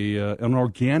an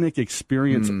organic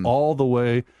experience all the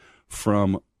way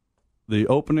from the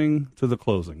opening to the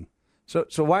closing?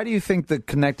 So why do you think the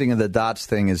connecting of the dots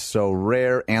thing is so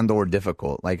rare and or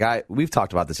difficult? Like we've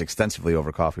talked about this extensively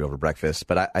over coffee, over breakfast,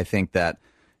 but I think that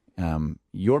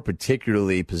you're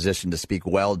particularly positioned to speak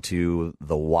well to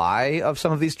the why of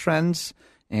some of these trends,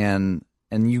 and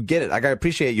you get it. Like, I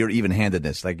appreciate your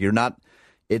even-handedness. Like, you're not.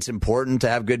 It's important to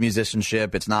have good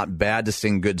musicianship. It's not bad to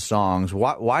sing good songs.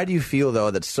 Why do you feel,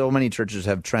 though, that so many churches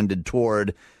have trended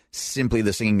toward simply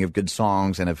the singing of good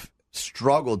songs and have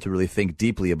struggled to really think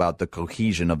deeply about the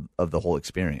cohesion of the whole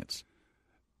experience?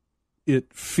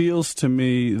 It feels to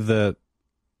me that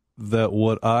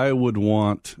what I would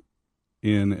want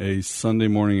in a Sunday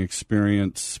morning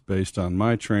experience based on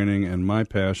my training and my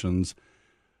passions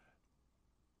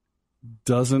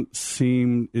doesn't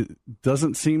seem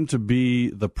to be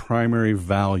the primary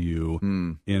value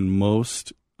in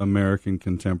most American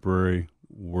contemporary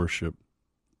worship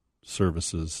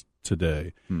services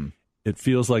today. It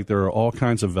feels like there are all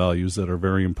kinds of values that are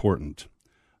very important.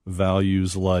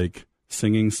 Values like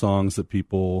singing songs that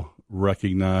people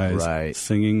recognize,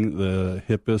 singing the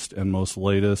hippest and most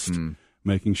latest,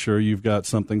 making sure you've got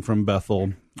something from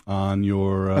Bethel on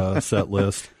your set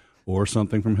list or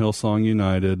something from Hillsong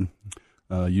United.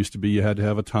 Used to be you had to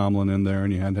have a Tomlin in there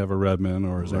and you had to have a Redman,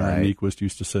 or as Aaron Nyquist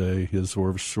used to say, his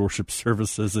worship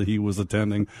services that he was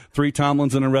attending, 3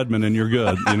 Tomlins and a Redman and you're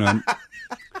good, you know.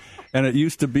 And it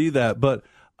used to be that, but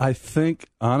I think,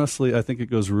 honestly, I think it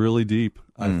goes really deep.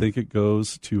 I think it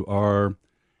goes to our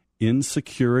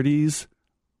insecurities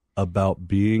about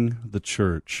being the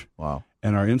church. Wow.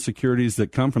 And our insecurities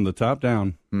that come from the top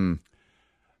down. And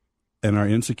our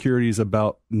insecurities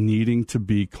about needing to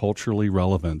be culturally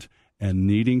relevant and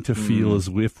needing to feel as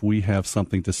if we have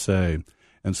something to say.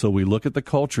 And so we look at the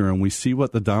culture and we see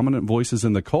what the dominant voices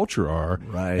in the culture are,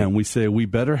 and we say, we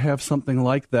better have something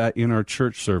like that in our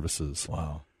church services.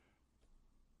 Wow.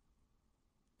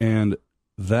 And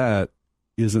that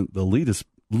isn't the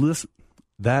least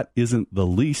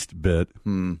bit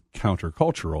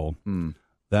countercultural.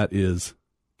 That is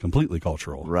completely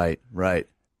cultural. Right.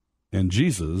 And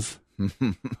Jesus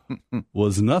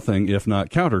was nothing if not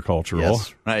countercultural.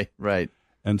 Yes, right.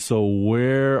 And so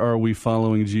where are we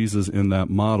following Jesus in that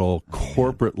model,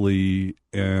 corporately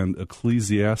and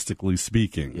ecclesiastically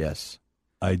speaking? Yes.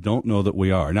 I don't know that we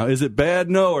are. Now, is it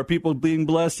bad? No. Are people being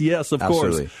blessed? Yes, of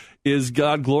Absolutely. course. Is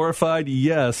God glorified?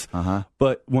 Yes.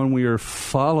 But when we are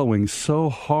following so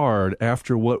hard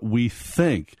after what we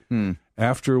think,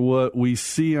 after what we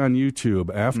see on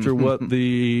YouTube, after what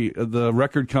the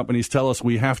record companies tell us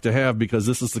we have to have because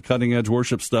this is the cutting edge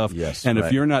worship stuff. Yes, and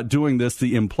if you're not doing this,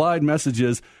 the implied message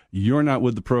is you're not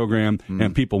with the program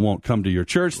and people won't come to your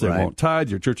church. They won't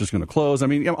tithe. Your church is going to close. I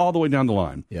mean, all the way down the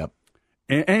line. Yep.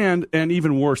 And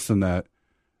even worse than that,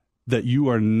 that you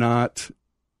are not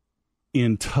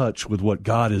in touch with what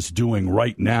God is doing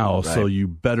right now, so you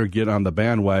better get on the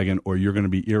bandwagon or you're going to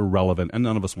be irrelevant, and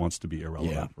none of us wants to be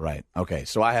irrelevant. Yeah, right. Okay,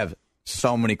 so I have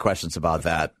so many questions about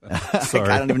that. Sorry.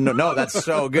 I don't even know. No, that's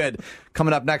so good.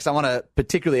 Coming up next, I want to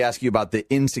particularly ask you about the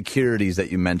insecurities that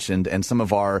you mentioned and some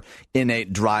of our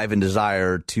innate drive and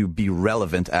desire to be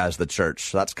relevant as the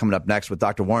church. So that's coming up next with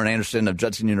Dr. Warren Anderson of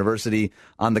Judson University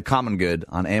on The Common Good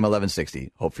on AM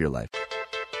 1160. Hope for your life.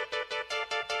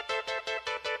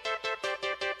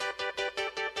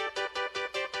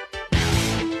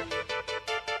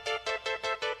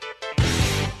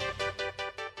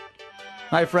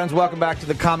 Hi, friends. Welcome back to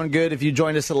The Common Good. If you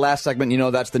joined us at the last segment, you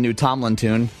know that's the new Tomlin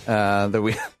tune.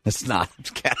 It's not.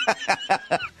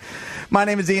 My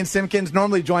name is Ian Simpkins,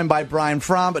 normally joined by Brian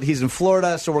Fromm, but he's in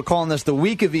Florida, so we're calling this the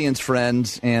Week of Ian's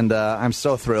Friends, and I'm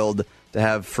so thrilled to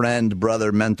have friend,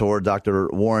 brother, mentor, Dr.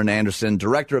 Warren Anderson,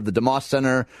 director of the DeMoss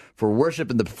Center for Worship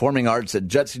and the Performing Arts at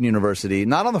Judson University,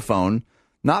 not on the phone,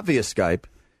 not via Skype,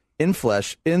 in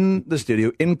flesh, in the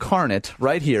studio, incarnate,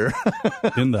 right here.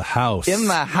 In the house. In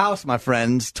the house, my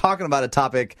friends, talking about a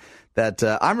topic that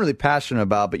I'm really passionate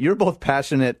about, but you're both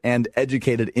passionate and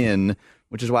educated in,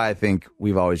 which is why I think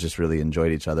we've always just really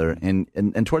enjoyed each other.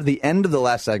 And toward the end of the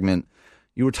last segment,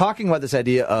 you were talking about this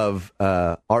idea of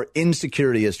our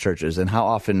insecurity as churches and how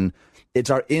often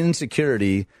it's our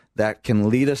insecurity that can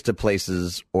lead us to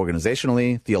places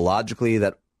organizationally, theologically,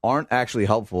 that aren't actually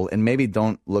helpful and maybe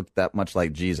don't look that much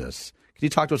like Jesus. Could you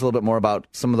talk to us a little bit more about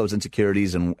some of those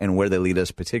insecurities and where they lead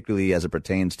us, particularly as it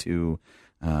pertains to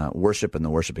worship and the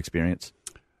worship experience?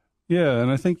 Yeah, and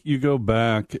I think you go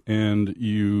back and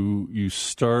you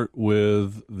start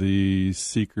with the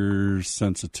seeker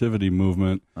sensitivity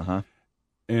movement. Uh-huh.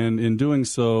 And in doing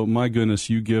so, my goodness,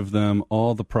 you give them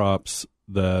all the props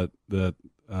that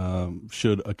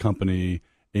should accompany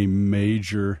a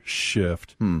major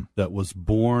shift that was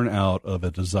born out of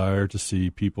a desire to see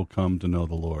people come to know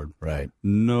the Lord. Right.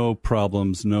 No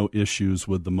problems, no issues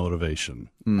with the motivation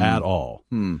at all.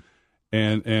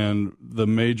 And the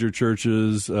major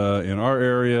churches in our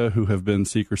area who have been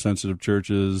seeker-sensitive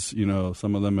churches, you know,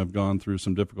 some of them have gone through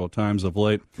some difficult times of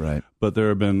late. Right. But there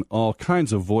have been all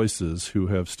kinds of voices who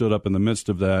have stood up in the midst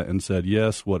of that and said,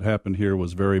 yes, what happened here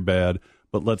was very bad,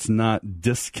 but let's not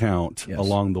discount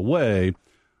along the way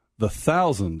the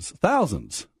thousands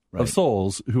of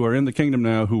souls who are in the kingdom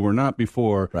now who were not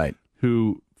before,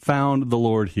 who found the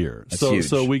Lord here. That's huge.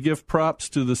 So we give props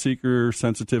to the seeker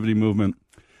sensitivity movement.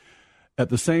 At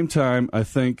the same time, I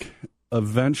think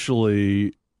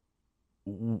eventually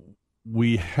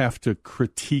we have to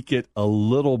critique it a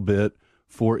little bit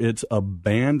for its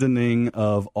abandoning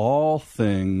of all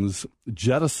things,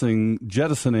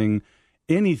 jettisoning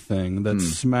anything that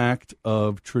smacked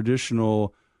of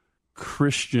traditional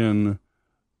Christian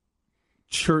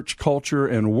church culture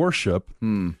and worship,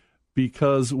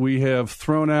 because we have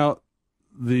thrown out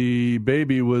the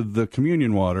baby with the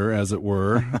communion water, as it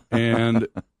were, and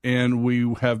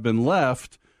we have been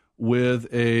left with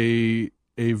a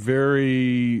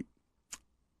very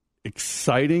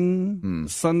exciting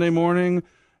Sunday morning,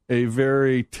 a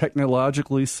very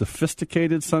technologically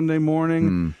sophisticated Sunday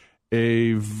morning,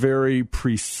 a very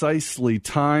precisely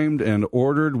timed and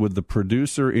ordered with the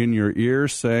producer in your ear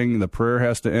saying the prayer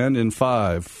has to end in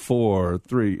 5, 4,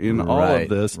 3, in all of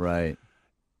this. Right.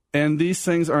 And these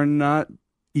things are not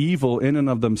evil in and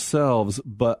of themselves,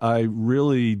 but I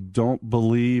really don't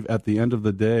believe at the end of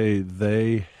the day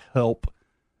they help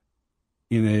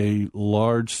in a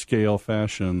large-scale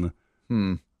fashion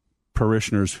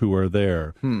parishioners who are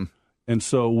there. And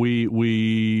so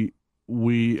we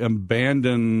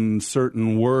abandon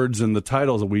certain words in the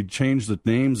titles, and we change the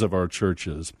names of our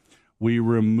churches. We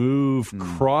remove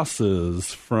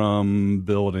crosses from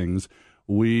buildings.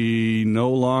 We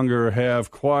no longer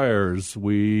have choirs.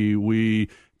 We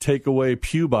take away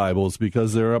pew Bibles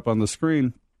because they're up on the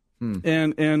screen.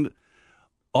 And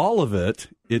all of it,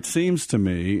 it seems to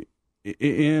me,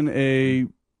 in a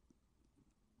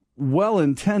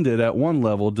well-intended, at one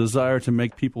level, desire to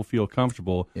make people feel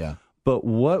comfortable. Yeah. But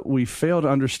what we fail to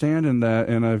understand in that,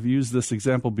 and I've used this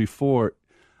example before,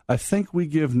 I think we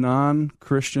give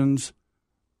non-Christians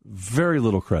very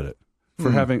little credit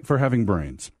for having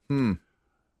brains.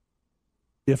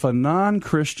 If a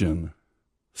non-Christian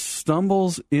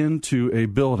stumbles into a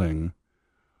building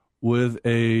with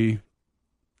a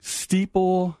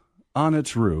steeple on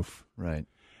its roof, right,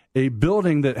 a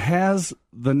building that has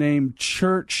the name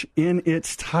church in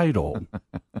its title,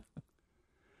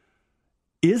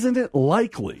 isn't it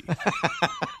likely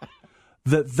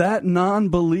that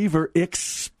non-believer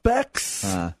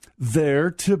expects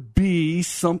there to be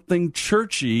something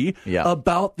churchy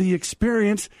about the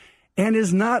experience and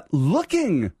is not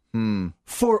looking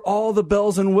for all the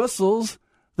bells and whistles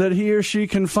that he or she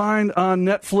can find on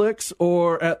Netflix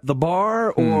or at the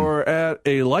bar or at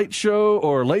a light show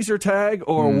or laser tag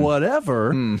or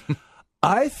whatever?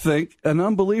 I think an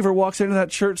unbeliever walks into that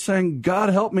church saying, God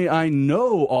help me, I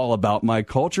know all about my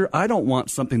culture. I don't want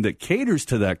something that caters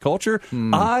to that culture.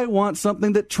 I want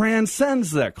something that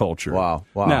transcends that culture. Wow.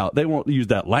 Now, they won't use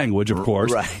that language, of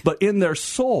course, but in their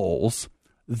souls,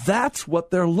 that's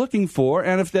what they're looking for.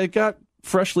 And if they've got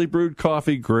freshly brewed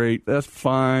coffee, great. That's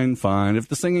fine. If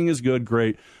the singing is good,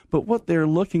 great. But what they're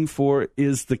looking for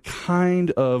is the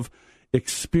kind of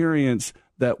experience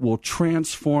that will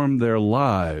transform their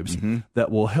lives, that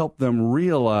will help them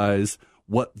realize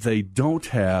what they don't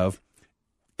have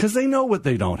Because they know what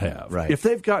they don't have. Right. If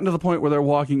they've gotten to the point where they're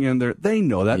walking in there, they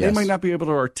know that. Yes. They might not be able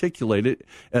to articulate it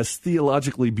as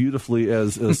theologically beautifully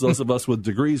as those of us with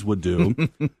degrees would do,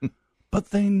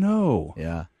 but they know.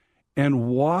 Yeah. And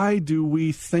why do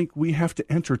we think we have to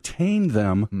entertain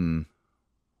them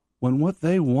when what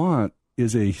they want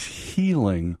is a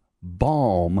healing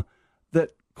balm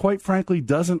that, quite frankly,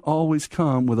 doesn't always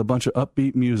come with a bunch of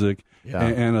upbeat music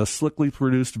and a slickly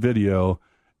produced video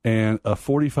and a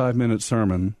 45-minute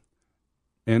sermon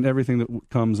and everything that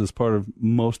comes as part of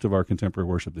most of our contemporary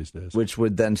worship these days. Which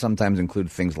would then sometimes include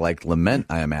things like lament,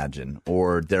 I imagine,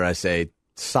 or dare I say,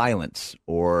 silence,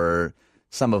 or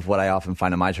some of what I often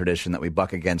find in my tradition that we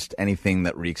buck against anything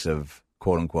that reeks of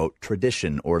quote-unquote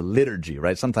tradition or liturgy,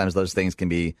 right? Sometimes those things can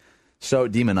be so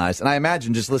demonized. And I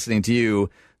imagine just listening to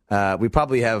you, we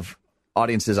probably have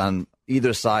audiences on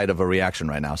either side of a reaction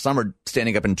right now. Some are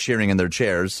standing up and cheering in their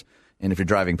chairs. And if you're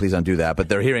driving, please don't do that. But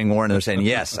they're hearing Warren and they're saying,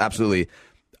 yes, absolutely.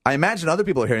 I imagine other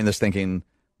people are hearing this thinking,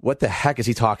 what the heck is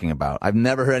he talking about? I've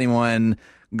never heard anyone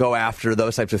go after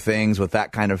those types of things with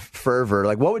that kind of fervor.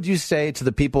 Like, what would you say to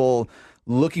the people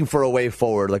looking for a way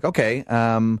forward? Like, okay,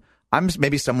 I'm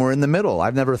maybe somewhere in the middle.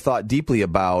 I've never thought deeply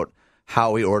about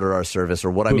how we order our service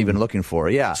or what I'm even looking for.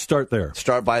 Yeah. Start there.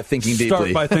 Start by thinking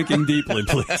deeply. Start by thinking deeply,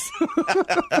 please.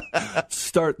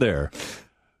 Start there.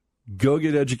 Go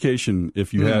get education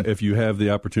if you have the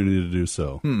opportunity to do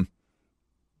so.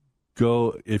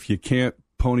 Go, if you can't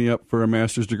pony up for a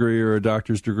master's degree or a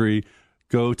doctor's degree,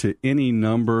 go to any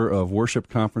number of worship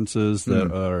conferences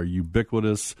that are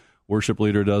ubiquitous. Worship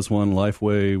Leader does one,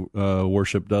 Lifeway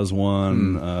Worship does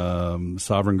one,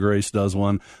 Sovereign Grace does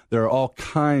one. There are all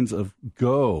kinds of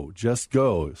just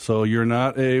go. So you're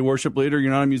not a worship leader,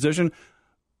 you're not a musician,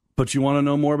 but you want to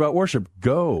know more about worship,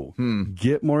 go.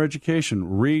 Get more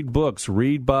education. Read books.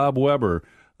 Read Bob Weber.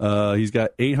 He's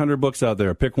got 800 books out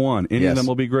there. Pick one. Any of them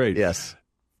will be great. Yes.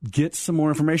 Get some more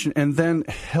information and then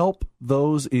help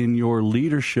those in your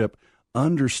leadership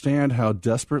understand how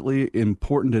desperately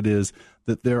important it is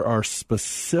that there are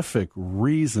specific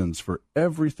reasons for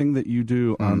everything that you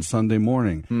do on Sunday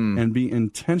morning and be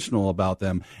intentional about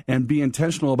them and be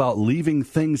intentional about leaving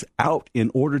things out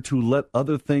in order to let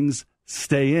other things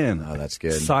stay in. Oh, that's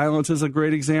good. Silence is a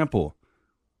great example.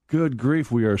 Good grief,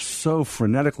 we are so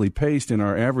frenetically paced in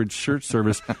our average church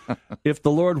service. If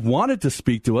the Lord wanted to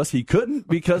speak to us, he couldn't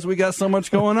because we got so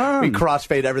much going on. We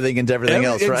crossfade everything into everything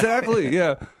else, right? Exactly,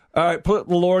 yeah. All right, put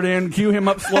the Lord in, cue him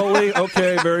up slowly.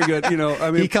 Okay, very good.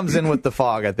 He comes in with the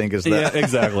fog, I think, is that. Yeah,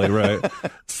 exactly, right.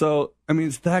 So,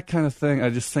 it's that kind of thing.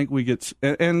 I just think we get,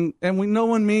 and no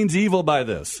one means evil by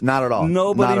this. Not at all.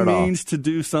 Nobody means to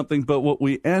do something, but what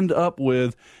we end up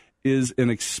with is an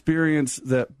experience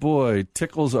that, boy,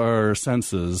 tickles our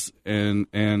senses and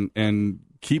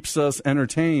keeps us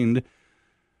entertained,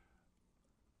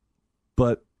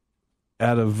 but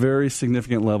at a very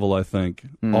significant level, I think,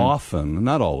 often,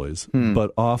 not always,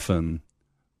 but often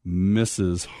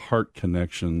misses heart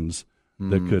connections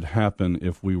that could happen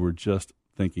if we were just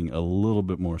thinking a little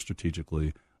bit more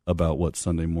strategically about what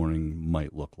Sunday morning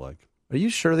might look like. Are you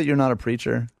sure that you're not a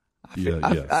preacher? Yes.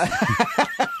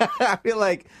 I feel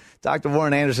like Dr.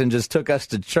 Warren Anderson just took us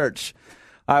to church.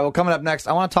 All right, well, coming up next,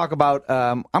 I want to talk about,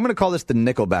 I'm going to call this the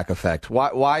Nickelback effect.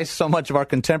 Why so much of our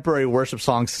contemporary worship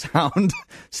songs sound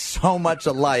so much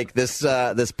alike, this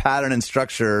pattern and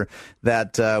structure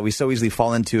that we so easily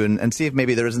fall into, and see if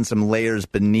maybe there isn't some layers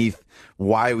beneath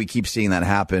why we keep seeing that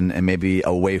happen and maybe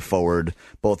a way forward,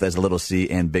 both as a little C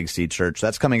and big C church.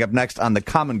 That's coming up next on The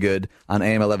Common Good on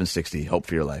AM 1160. Hope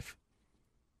for your life.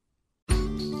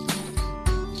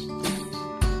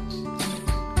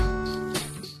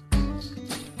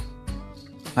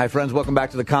 Hi, friends. Welcome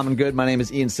back to The Common Good. My name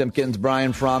is Ian Simpkins.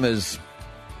 Brian Fromm is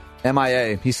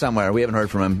MIA. He's somewhere. We haven't heard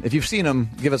from him. If you've seen him,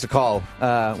 give us a call.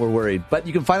 We're worried. But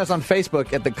you can find us on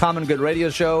Facebook at The Common Good Radio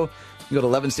Show. You go to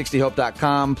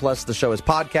 1160hope.com. Plus, the show is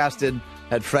podcasted.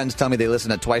 Had friends tell me they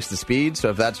listen at twice the speed. So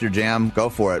if that's your jam, go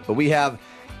for it. But we have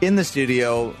in the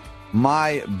studio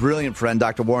my brilliant friend,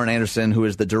 Dr. Warren Anderson, who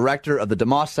is the director of the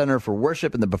DeMoss Center for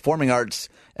Worship and the Performing Arts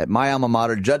at my alma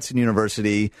mater, Judson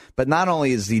University. But not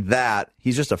only is he that,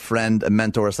 he's just a friend, a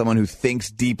mentor, someone who thinks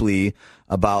deeply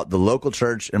about the local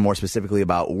church and more specifically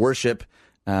about worship.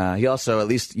 He also at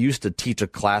least used to teach a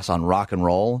class on rock and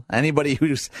roll. Anybody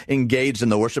who's engaged in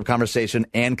the worship conversation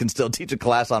and can still teach a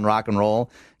class on rock and roll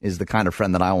is the kind of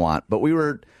friend that I want. But we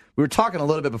were talking a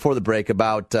little bit before the break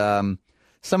about some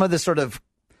of this sort of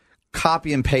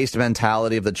copy and paste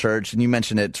mentality of the church, and you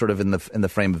mentioned it sort of in the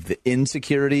frame of the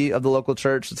insecurity of the local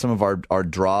church. Some of our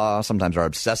draw, sometimes our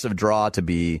obsessive draw to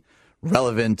be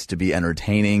relevant, to be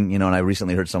entertaining. And I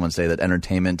recently heard someone say that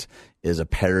entertainment is a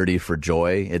parody for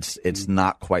joy. It's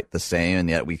not quite the same, and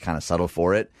yet we kind of settle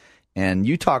for it. And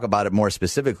you talk about it more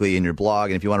specifically in your blog,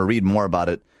 and if you want to read more about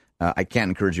it, I can't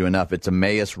encourage you enough. It's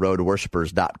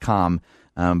EmmausRoadWorshipers.com.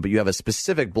 But you have a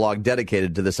specific blog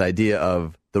dedicated to this idea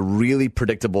of the really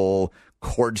predictable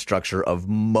chord structure of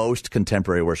most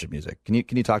contemporary worship music. Can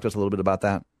you talk to us a little bit about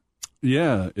that?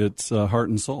 Yeah, it's heart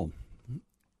and soul.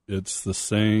 It's the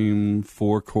same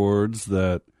 4 chords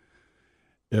that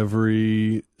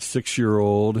every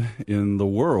 6-year-old in the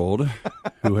world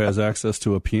who has access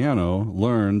to a piano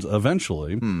learns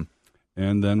eventually,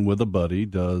 and then with a buddy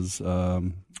does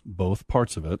both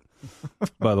parts of it.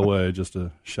 By the way, just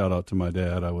a shout out to my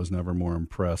dad. I was never more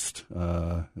impressed.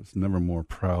 I was never more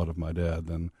proud of my dad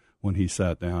than when he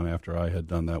sat down after I had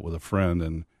done that with a friend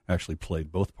and actually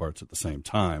played both parts at the same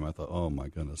time. I thought, oh my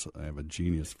goodness, I have a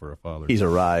genius for a father. He's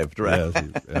arrived, right?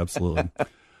 Yes, absolutely.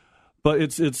 But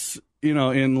it's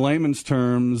in layman's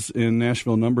terms, in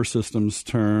Nashville number systems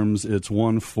terms, it's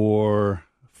 1, 4,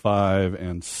 5,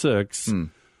 and 6.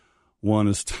 1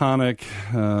 is tonic,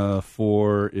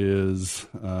 4 is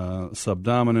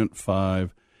subdominant,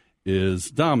 5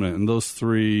 is dominant, and those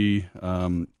 3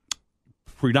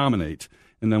 predominate.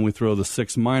 And then we throw the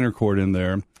 6 minor chord in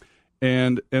there.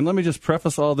 And let me just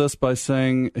preface all this by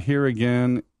saying, here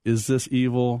again, is this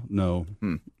evil? No.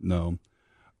 No.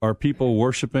 Are people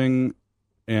worshiping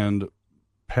and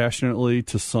passionately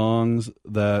to songs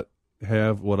that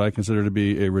have what I consider to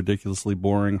be a ridiculously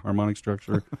boring harmonic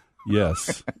structure?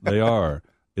 Yes, they are.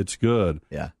 It's good.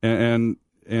 Yeah. And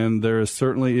there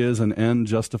certainly is an end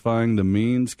justifying the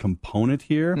means component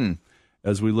here.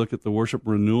 As we look at the worship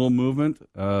renewal movement,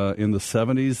 in the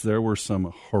 70s, there were some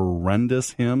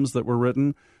horrendous hymns that were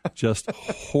written, just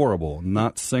horrible,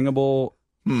 not singable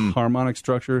harmonic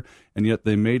structure, and yet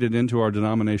they made it into our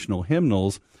denominational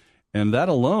hymnals, and that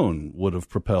alone would have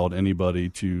propelled anybody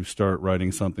to start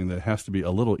writing something that has to be a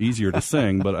little easier to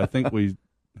sing, but I think we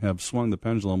have swung the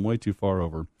pendulum way too far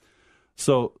over.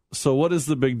 So what is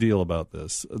the big deal about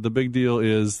this? The big deal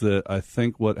is that I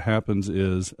think what happens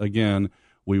is, again,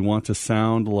 we want to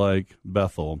sound like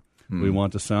Bethel. We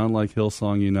want to sound like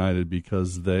Hillsong United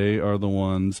because they are the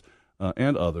ones,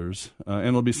 and others, and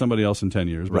it'll be somebody else in 10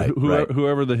 years, but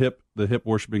whoever the hip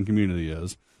worshiping community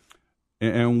is.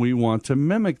 And we want to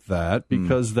mimic that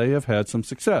because they have had some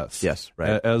success. Yes,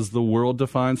 right. As the world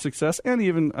defines success, and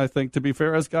even, I think, to be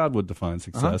fair, as God would define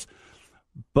success.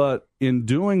 But in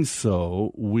doing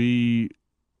so, we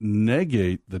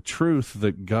negate the truth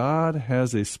that God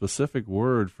has a specific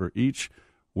word for each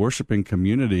worshiping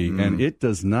community, and it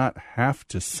does not have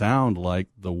to sound like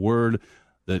the word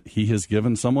that he has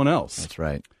given someone else. That's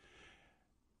right.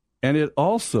 And it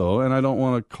also, and I don't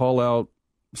want to call out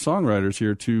songwriters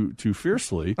here too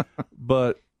fiercely,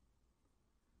 but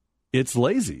it's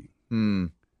lazy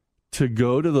to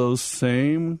go to those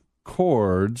same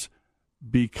chords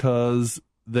because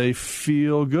they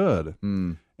feel good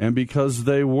and because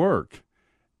they work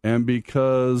and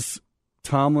because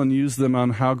Tomlin used them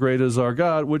on How Great Is Our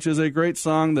God, which is a great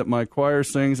song that my choir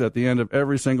sings at the end of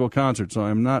every single concert. So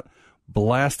I'm not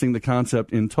blasting the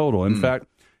concept in total. In fact,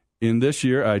 in this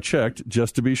year, I checked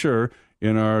just to be sure,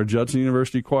 in our Judson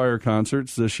University choir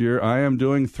concerts this year, I am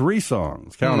doing 3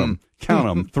 songs. Count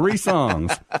them, 3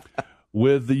 songs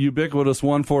with the ubiquitous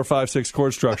 1, 4, 5, 6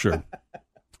 chord structure.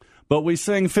 But we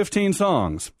sing 15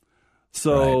 songs.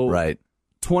 So right.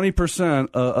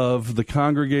 20% of the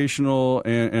congregational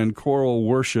and choral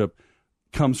worship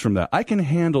comes from that. I can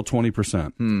handle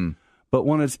 20%. But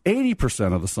when it's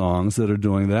 80% of the songs that are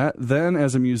doing that, then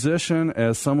as a musician,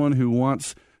 as someone who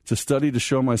wants to study to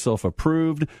show myself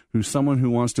approved, who's someone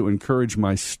who wants to encourage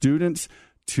my students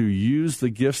to use the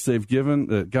gifts they've given,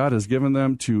 that God has given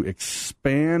them, to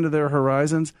expand their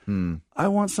horizons, I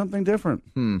want something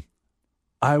different.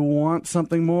 I want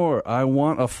something more. I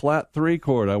want a flat 3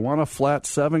 chord. I want a flat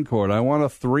 7 chord. I want a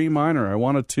 3 minor. I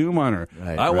want a 2 minor.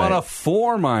 I want a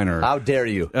 4 minor. How dare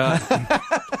you?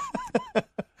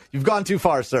 You've gone too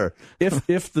far, sir.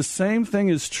 If the same thing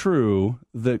is true,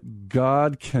 that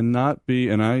God cannot be,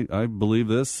 and I believe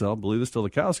this, I'll believe this till the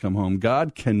cows come home,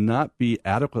 God cannot be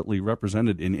adequately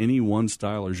represented in any one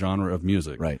style or genre of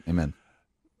music. Right, amen.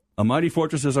 A Mighty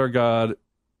Fortress is Our God.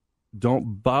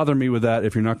 Don't bother me with that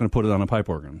if you're not going to put it on a pipe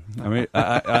organ. I mean,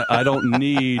 I don't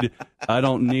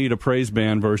need a praise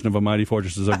band version of A Mighty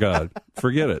Fortress is Our God.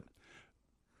 Forget it.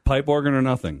 Pipe organ or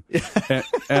nothing.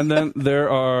 And then there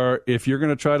are, if you're going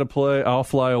to try to play I'll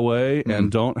Fly Away and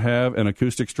don't have an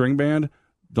acoustic string band,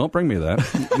 don't bring me that.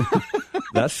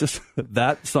 That's just,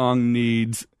 that song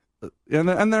needs,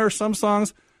 and there are some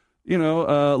songs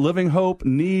Living Hope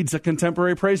needs a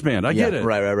contemporary praise band. I get it.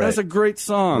 Right. That's a great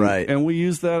song. Right. And we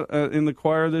used that in the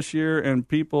choir this year, and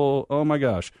people, oh my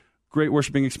gosh, great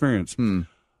worshiping experience.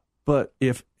 But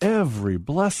if every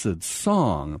blessed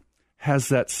song has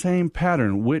that same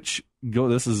pattern,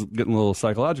 this is getting a little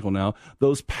psychological now,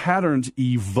 those patterns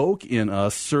evoke in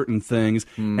us certain things,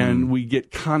 and we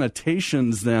get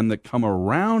connotations then that come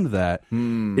around that.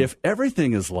 If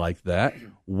everything is like that,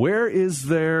 where is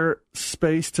there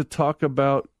space to talk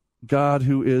about God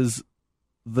who is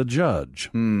the judge?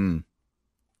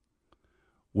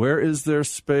 Where is there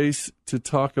space to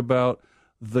talk about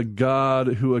the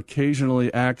God who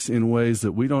occasionally acts in ways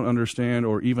that we don't understand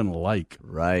or even like?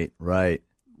 Right.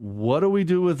 What do we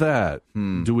do with that?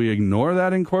 Do we ignore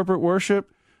that in corporate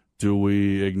worship? Do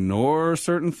we ignore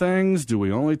certain things? Do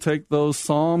we only take those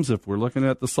psalms, if we're looking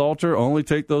at the Psalter, only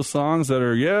take those songs that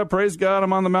are, praise God,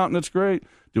 I'm on the mountain, it's great?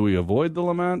 Do we avoid the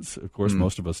laments? Of course,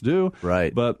 most of us do.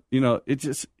 Right. But,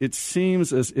 it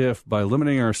seems as if by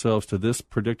limiting ourselves to this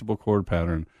predictable chord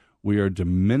pattern, we are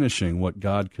diminishing what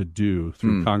God could do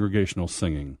through congregational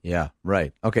singing. Yeah,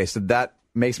 right. Okay, so that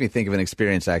makes me think of an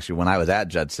experience, actually, when I was at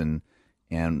Judson.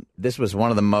 And this was one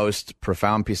of the most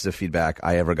profound pieces of feedback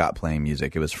I ever got playing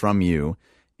music. It was from you,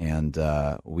 and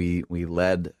we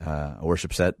led a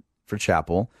worship set for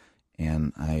chapel,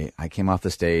 and I came off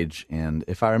the stage, and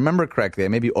if I remember correctly, I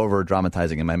may be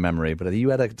over-dramatizing in my memory, but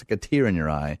you had a tear in your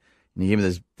eye, and you gave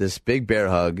me this big bear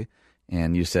hug,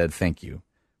 and you said, "Thank you.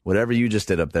 Whatever you just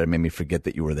did up there made me forget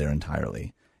that you were there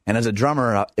entirely." And as a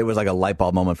drummer, it was like a light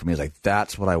bulb moment for me. It was like,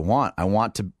 that's what I want. I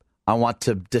want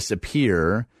to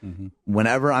disappear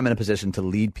whenever I'm in a position to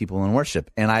lead people in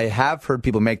worship. And I have heard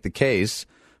people make the case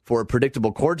for a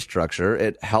predictable chord structure.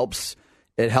 It helps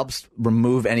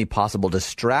remove any possible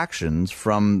distractions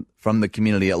from the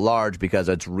community at large, because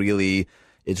it's really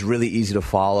easy to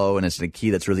follow, and it's a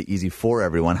key that's really easy for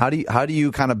everyone. How do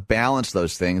you kind of balance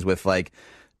those things with like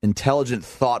intelligent,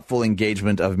 thoughtful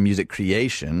engagement of music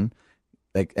creation,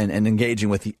 like and engaging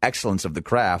with the excellence of the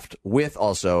craft, with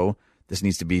also this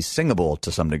needs to be singable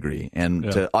to some degree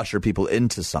and to usher people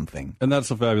into something? And that's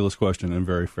a fabulous question and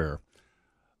very fair.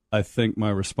 I think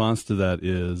my response to that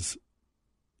is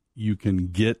you can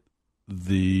get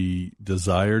the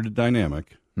desired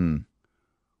dynamic in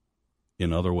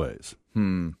other ways.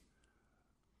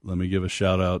 Let me give a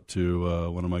shout out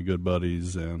to one of my good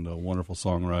buddies and a wonderful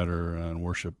songwriter and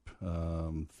worship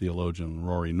theologian,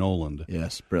 Rory Noland.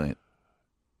 Yes, brilliant.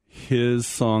 His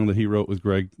song that he wrote with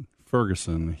Greg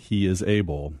Ferguson, "He Is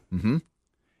Able,"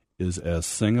 is as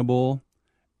singable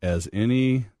as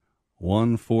any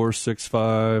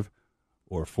 1-4-6-5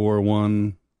 or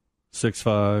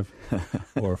 4-1-6-5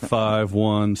 or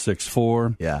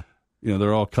 5-1-6-4. Yeah.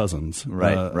 They're all cousins.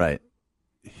 Right.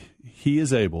 He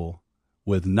is able,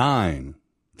 with 9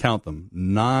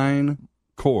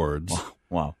 chords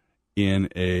in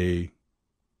a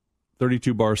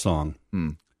 32-bar song,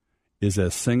 is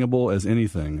as singable as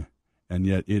anything. And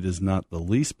yet it is not the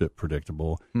least bit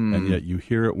predictable, and yet you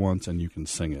hear it once and you can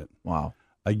sing it. Wow.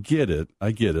 I get it.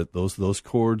 Those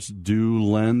chords do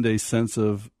lend a sense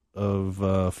of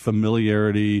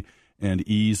familiarity and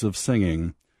ease of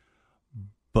singing,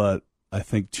 but I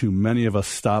think too many of us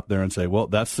stop there and say, well,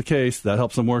 that's the case. That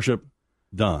helps them worship.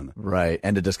 Done. Right.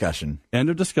 End of discussion.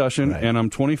 Right. And I'm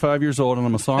 25 years old and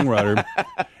I'm a songwriter,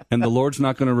 and the Lord's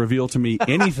not going to reveal to me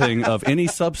anything of any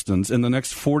substance in the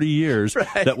next 40 years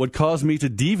that would cause me to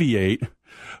deviate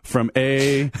from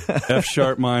A, F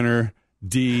sharp minor,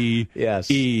 D,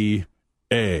 E,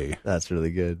 A. That's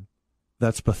really good.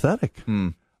 That's pathetic.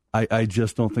 I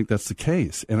just don't think that's the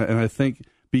case. And I think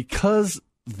because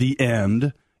the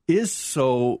end is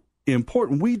so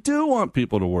important, we do want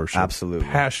people to worship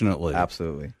passionately.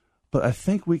 Absolutely. But I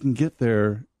think we can get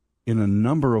there in a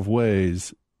number of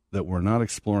ways that we're not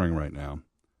exploring right now,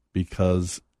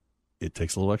 because it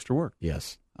takes a little extra work.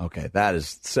 Yes. Okay. That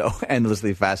is so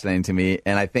endlessly fascinating to me.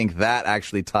 And I think that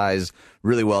actually ties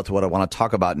really well to what I want to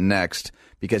talk about next,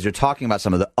 because you're talking about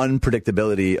some of the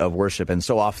unpredictability of worship. And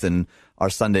so often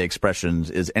our Sunday expressions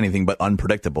is anything but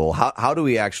unpredictable. How do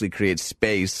we actually create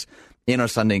space in our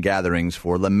Sunday gatherings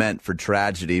for lament, for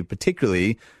tragedy,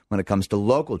 particularly when it comes to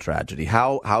local tragedy?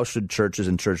 How should churches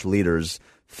and church leaders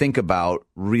think about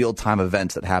real-time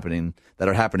events that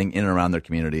are happening in and around their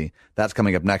community? That's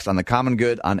coming up next on The Common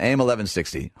Good on AM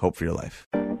 1160. Hope for your life.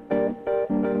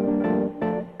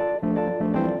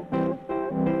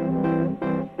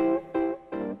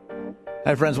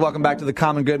 Hi, friends. Welcome back to The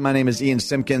Common Good. My name is Ian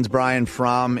Simpkins. Brian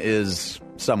Fromm is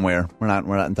somewhere. We're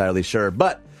not entirely sure,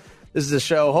 but this is a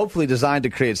show hopefully designed to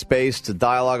create space to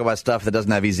dialogue about stuff that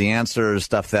doesn't have easy answers,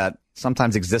 stuff that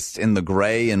sometimes exists in the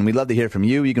gray, and we'd love to hear from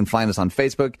you. You can find us on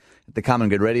Facebook at The Common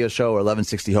Good Radio Show or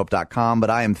 1160hope.com. But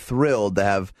I am thrilled to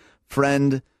have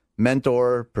friend,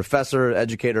 mentor, professor,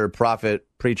 educator, prophet,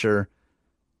 preacher.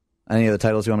 Any other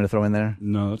titles you want me to throw in there?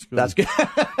 No, that's good. That's good.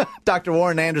 Dr.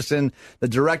 Warren Anderson, the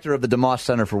director of the DeMoss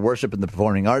Center for Worship and the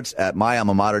Performing Arts at my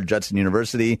alma mater, Judson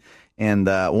University. And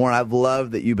Warren, I've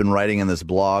loved that you've been writing in this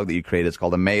blog that you created. It's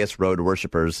called Emmaus Road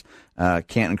Worshipers.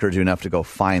 Can't encourage you enough to go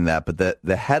find that. But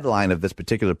the headline of this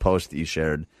particular post that you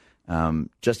shared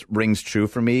just rings true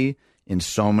for me in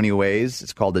so many ways.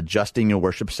 It's called Adjusting Your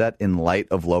Worship Set in Light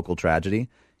of Local Tragedy.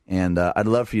 And I'd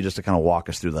love for you just to kind of walk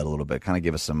us through that a little bit, kind of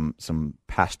give us some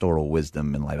pastoral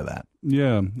wisdom in light of that.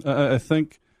 Yeah, I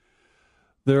think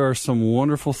there are some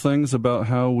wonderful things about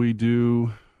how we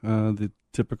do the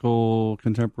typical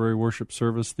contemporary worship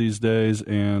service these days,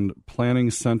 and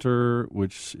Planning Center,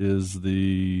 which is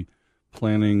the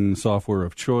planning software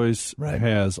of choice,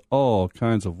 has all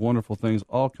kinds of wonderful things,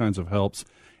 all kinds of helps,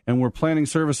 and we're planning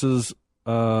services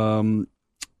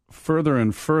further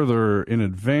and further in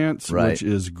advance, which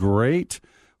is great.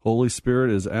 Holy Spirit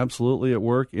is absolutely at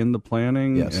work in the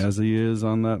planning, as he is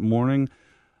on that morning.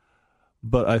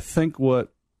 But I think what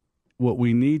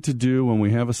we need to do when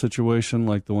we have a situation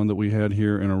like the one that we had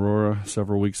here in Aurora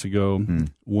several weeks ago,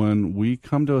 when we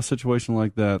come to a situation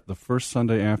like that, the first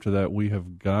Sunday after that, we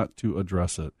have got to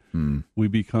address it. We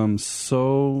become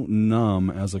so numb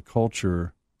as a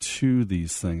culture to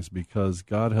these things because,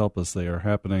 God help us, they are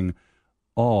happening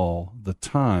all the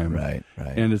time. Right.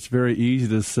 And it's very easy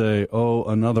to say, oh,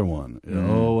 another one,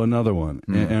 another one.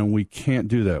 And we can't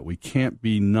do that. We can't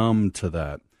be numb to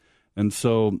that. And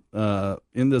so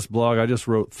in this blog, I just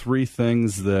wrote 3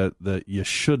 things that you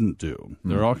shouldn't do.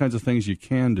 There are all kinds of things you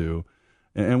can do.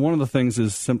 And one of the things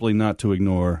is simply not to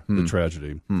ignore the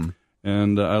tragedy.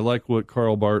 And I like what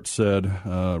Karl Barth said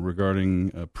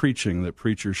regarding preaching, that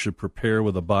preachers should prepare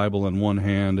with a Bible in one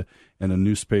hand and a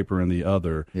newspaper in the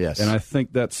other. Yes. And I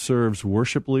think that serves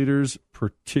worship leaders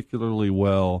particularly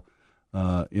well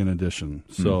in addition.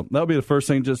 So that'll be the first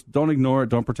thing. Just don't ignore it.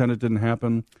 Don't pretend it didn't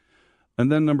happen.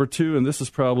 And then number 2, and this is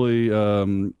probably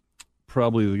the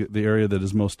area that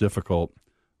is most difficult,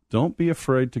 don't be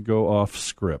afraid to go off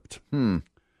script.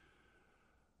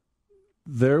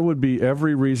 There would be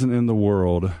every reason in the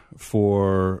world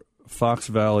for Fox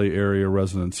Valley area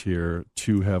residents here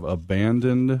to have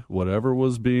abandoned whatever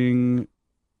was being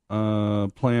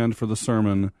planned for the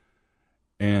sermon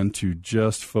and to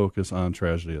just focus on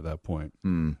tragedy at that point.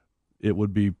 It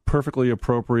would be perfectly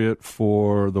appropriate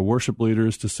for the worship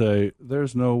leaders to say,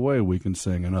 there's no way we can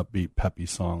sing an upbeat, peppy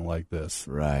song like this.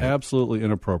 Right. Absolutely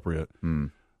inappropriate.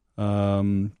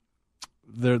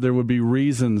 There would be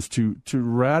reasons to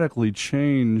radically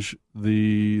change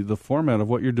the format of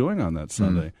what you're doing on that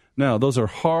Sunday. Now, those are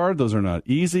hard. Those are not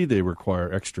easy. They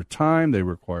require extra time. They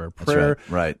require prayer. That's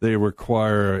right. They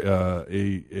require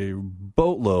a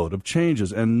boatload of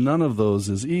changes, and none of those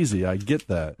is easy. I get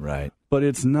that. Right. But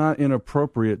it's not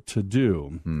inappropriate to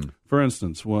do. For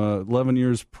instance, 11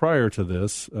 years prior to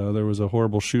this, there was a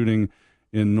horrible shooting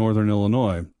in Northern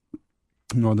Illinois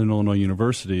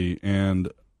University, and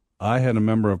I had a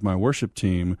member of my worship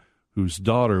team whose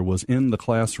daughter was in the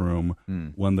classroom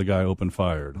when the guy opened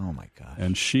fire. Oh, my gosh.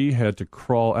 And she had to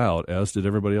crawl out, as did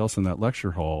everybody else in that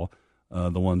lecture hall,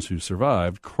 the ones who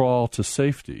survived, crawl to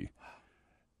safety.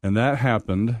 And that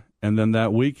happened, and then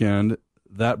that weekend,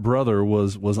 that brother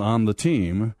was on the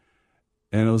team,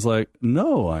 and it was like,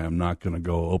 no, I am not going to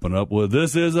go open up with,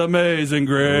 "This is Amazing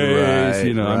Grace." Right, I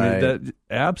mean, that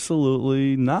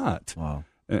absolutely not. Wow.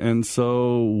 And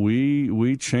so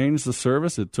we changed the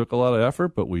service. It took a lot of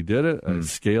effort, but we did it. I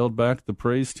scaled back the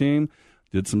praise team,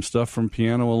 did some stuff from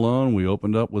piano alone. We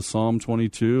opened up with Psalm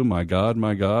 22, my God,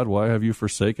 why have you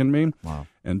forsaken me?" Wow.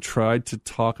 And tried to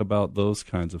talk about those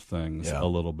kinds of things a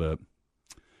little bit.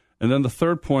 And then the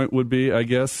third point would be, I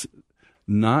guess,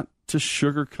 not to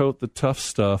sugarcoat the tough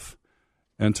stuff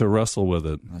and to wrestle with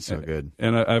it. That's so good.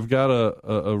 And I've got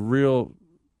a real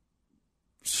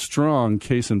strong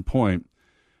case in point.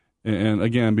 And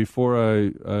again, before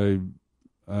I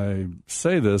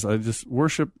say this,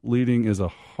 worship leading is a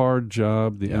hard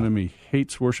job. The enemy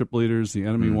hates worship leaders. The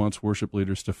enemy wants worship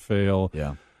leaders to fail.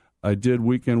 Yeah. I did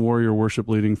weekend warrior worship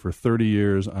leading for 30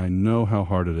 years. I know how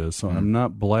hard it is, so I'm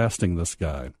not blasting this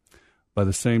guy. By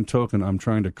the same token, I'm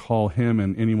trying to call him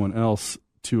and anyone else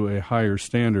to a higher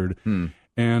standard.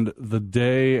 And the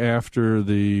day after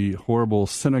the horrible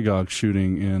synagogue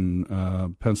shooting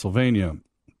in Pennsylvania,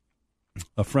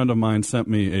 a friend of mine sent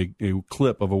me a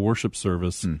clip of a worship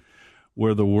service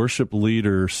where the worship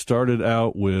leader started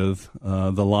out with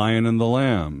The Lion and the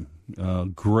Lamb.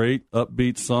 Great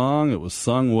upbeat song. It was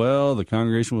sung well. The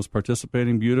congregation was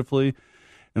participating beautifully.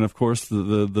 And, of course,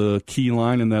 the key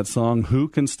line in that song, who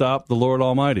can stop the Lord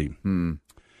Almighty? And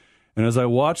as I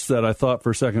watched that, I thought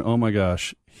for a second, oh, my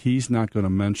gosh, he's not going to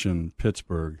mention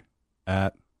Pittsburgh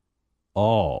at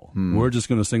all. We're just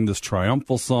going to sing this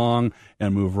triumphal song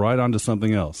and move right on to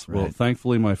something else. Right. Well,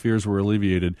 thankfully, my fears were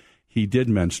alleviated. He did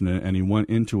mention it, and he went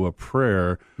into a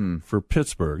prayer for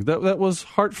Pittsburgh. That was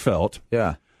heartfelt.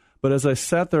 Yeah. But as I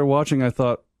sat there watching, I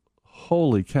thought,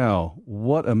 holy cow,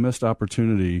 what a missed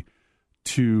opportunity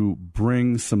to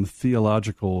bring some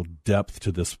theological depth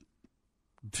to this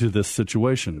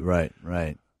situation. Right,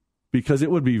 right. Because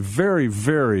it would be very,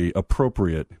 very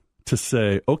appropriate to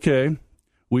say, okay,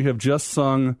 we have just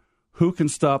sung, who can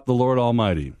stop the Lord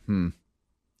Almighty?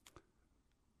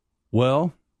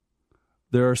 Well,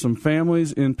 there are some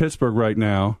families in Pittsburgh right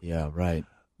now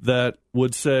that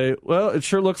would say, well, it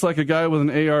sure looks like a guy with an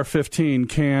AR-15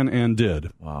 can and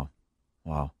did. Wow.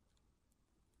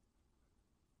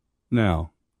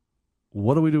 Now,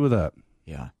 what do we do with that?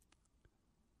 Yeah.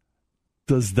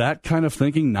 Does that kind of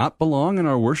thinking not belong in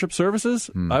our worship services?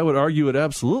 I would argue it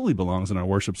absolutely belongs in our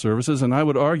worship services, and I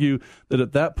would argue that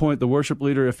at that point, the worship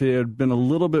leader, if he had been a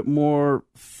little bit more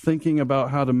thinking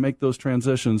about how to make those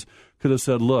transitions, could have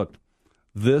said, look,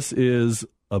 this is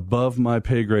above my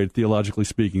pay grade, theologically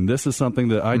speaking. This is something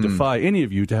that I defy any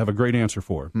of you to have a great answer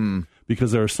for,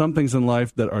 because there are some things in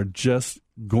life that are just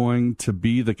going to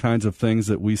be the kinds of things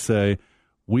that we say,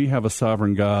 we have a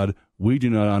sovereign God, we do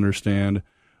not understand.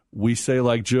 We say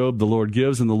like Job, the Lord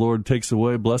gives and the Lord takes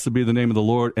away. Blessed be the name of the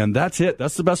Lord. And that's it.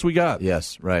 That's the best we got.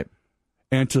 Yes, right.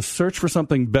 And to search for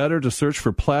something better, to search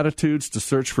for platitudes, to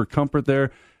search for comfort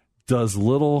there, does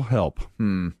little help.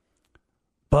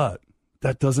 But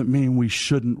that doesn't mean we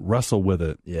shouldn't wrestle with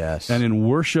it. Yes. And in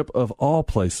worship of all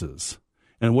places.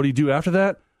 And what do you do after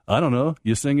that? I don't know.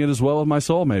 You sing It As Well With My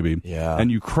Soul, maybe. Yeah.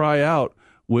 And you cry out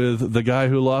with the guy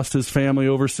who lost his family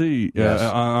overseas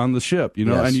on the ship,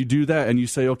 and you do that and you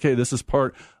say, okay, this is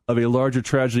part of a larger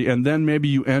tragedy. And then maybe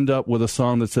you end up with a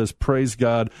song that says, praise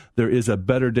God, there is a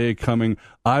better day coming.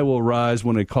 I will rise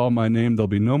when they call my name. There'll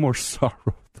be no more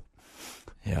sorrow.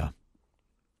 Yeah.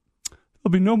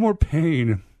 There'll be no more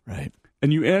pain. Right.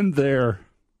 And you end there.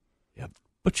 Yep.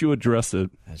 But you address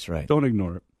it. That's right. Don't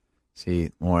ignore it.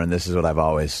 See, Warren, this is what I've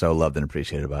always so loved and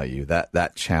appreciated about you.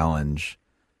 That challenge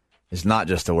is not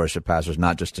just to worship pastors,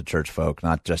 not just to church folk,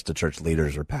 not just to church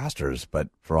leaders or pastors, but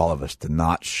for all of us to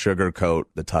not sugarcoat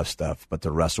the tough stuff, but to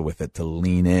wrestle with it, to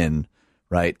lean in,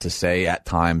 right? To say at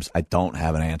times, I don't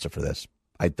have an answer for this.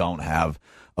 I don't have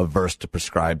a verse to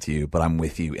prescribe to you, but I'm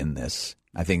with you in this.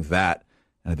 I think that,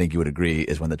 and I think you would agree,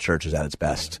 is when the church is at its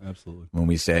best. Yeah, absolutely. When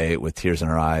we say with tears in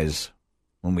our eyes,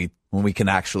 when we can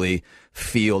actually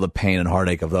feel the pain and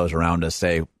heartache of those around us,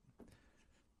 say,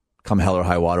 come hell or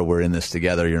high water, we're in this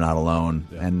together, you're not alone.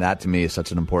 Yeah. And that to me is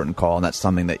such an important call, and that's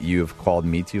something that you've called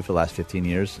me to for the last 15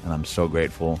 years, and I'm so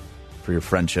grateful for your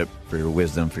friendship, for your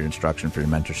wisdom, for your instruction, for your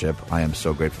mentorship. I am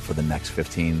so grateful for the next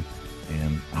 15,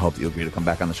 and I hope that you'll agree to come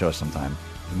back on the show sometime.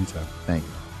 Anytime. Thank you.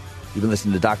 You've been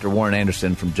listening to Dr. Warren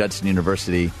Anderson from Judson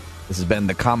University. This has been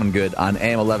The Common Good on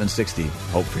AM 1160.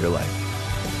 Hope for your life.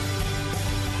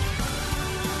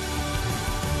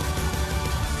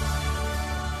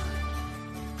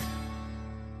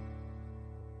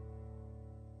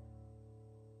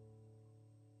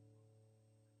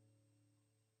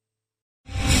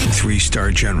 Three-star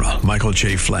General Michael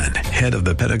J. Flynn, head of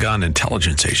the Pentagon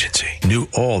Intelligence Agency, knew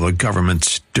all the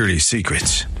government's dirty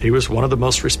secrets. He was one of the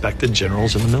most respected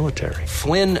generals in the military.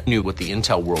 Flynn knew what the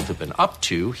intel world had been up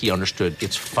to. He understood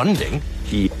its funding.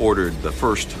 He ordered the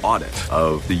first audit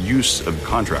of the use of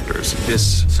contractors.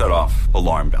 This set off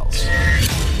alarm bells.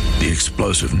 The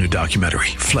explosive new documentary,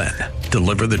 Flynn,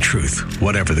 Deliver the Truth,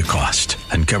 Whatever the Cost,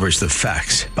 uncovers the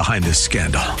facts behind this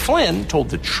scandal. Flynn told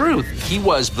the truth. He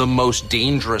was the most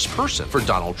dangerous person for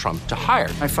Donald Trump to hire.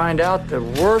 I find out the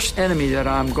worst enemy that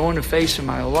I'm going to face in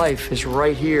my life is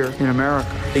right here in America.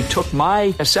 They took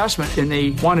my assessment and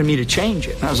they wanted me to change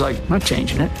it. And I was like, I'm not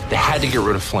changing it. They had to get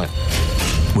rid of Flynn.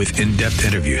 With in-depth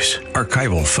interviews,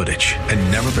 archival footage,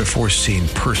 and never-before-seen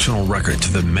personal records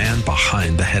of the man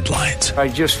behind the headlines. I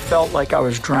just felt like I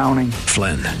was drowning.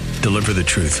 Flynn, Deliver the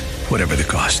Truth, Whatever the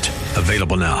Cost.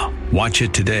 Available now. Watch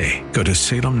it today. Go to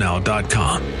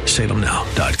salemnow.com.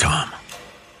 salemnow.com.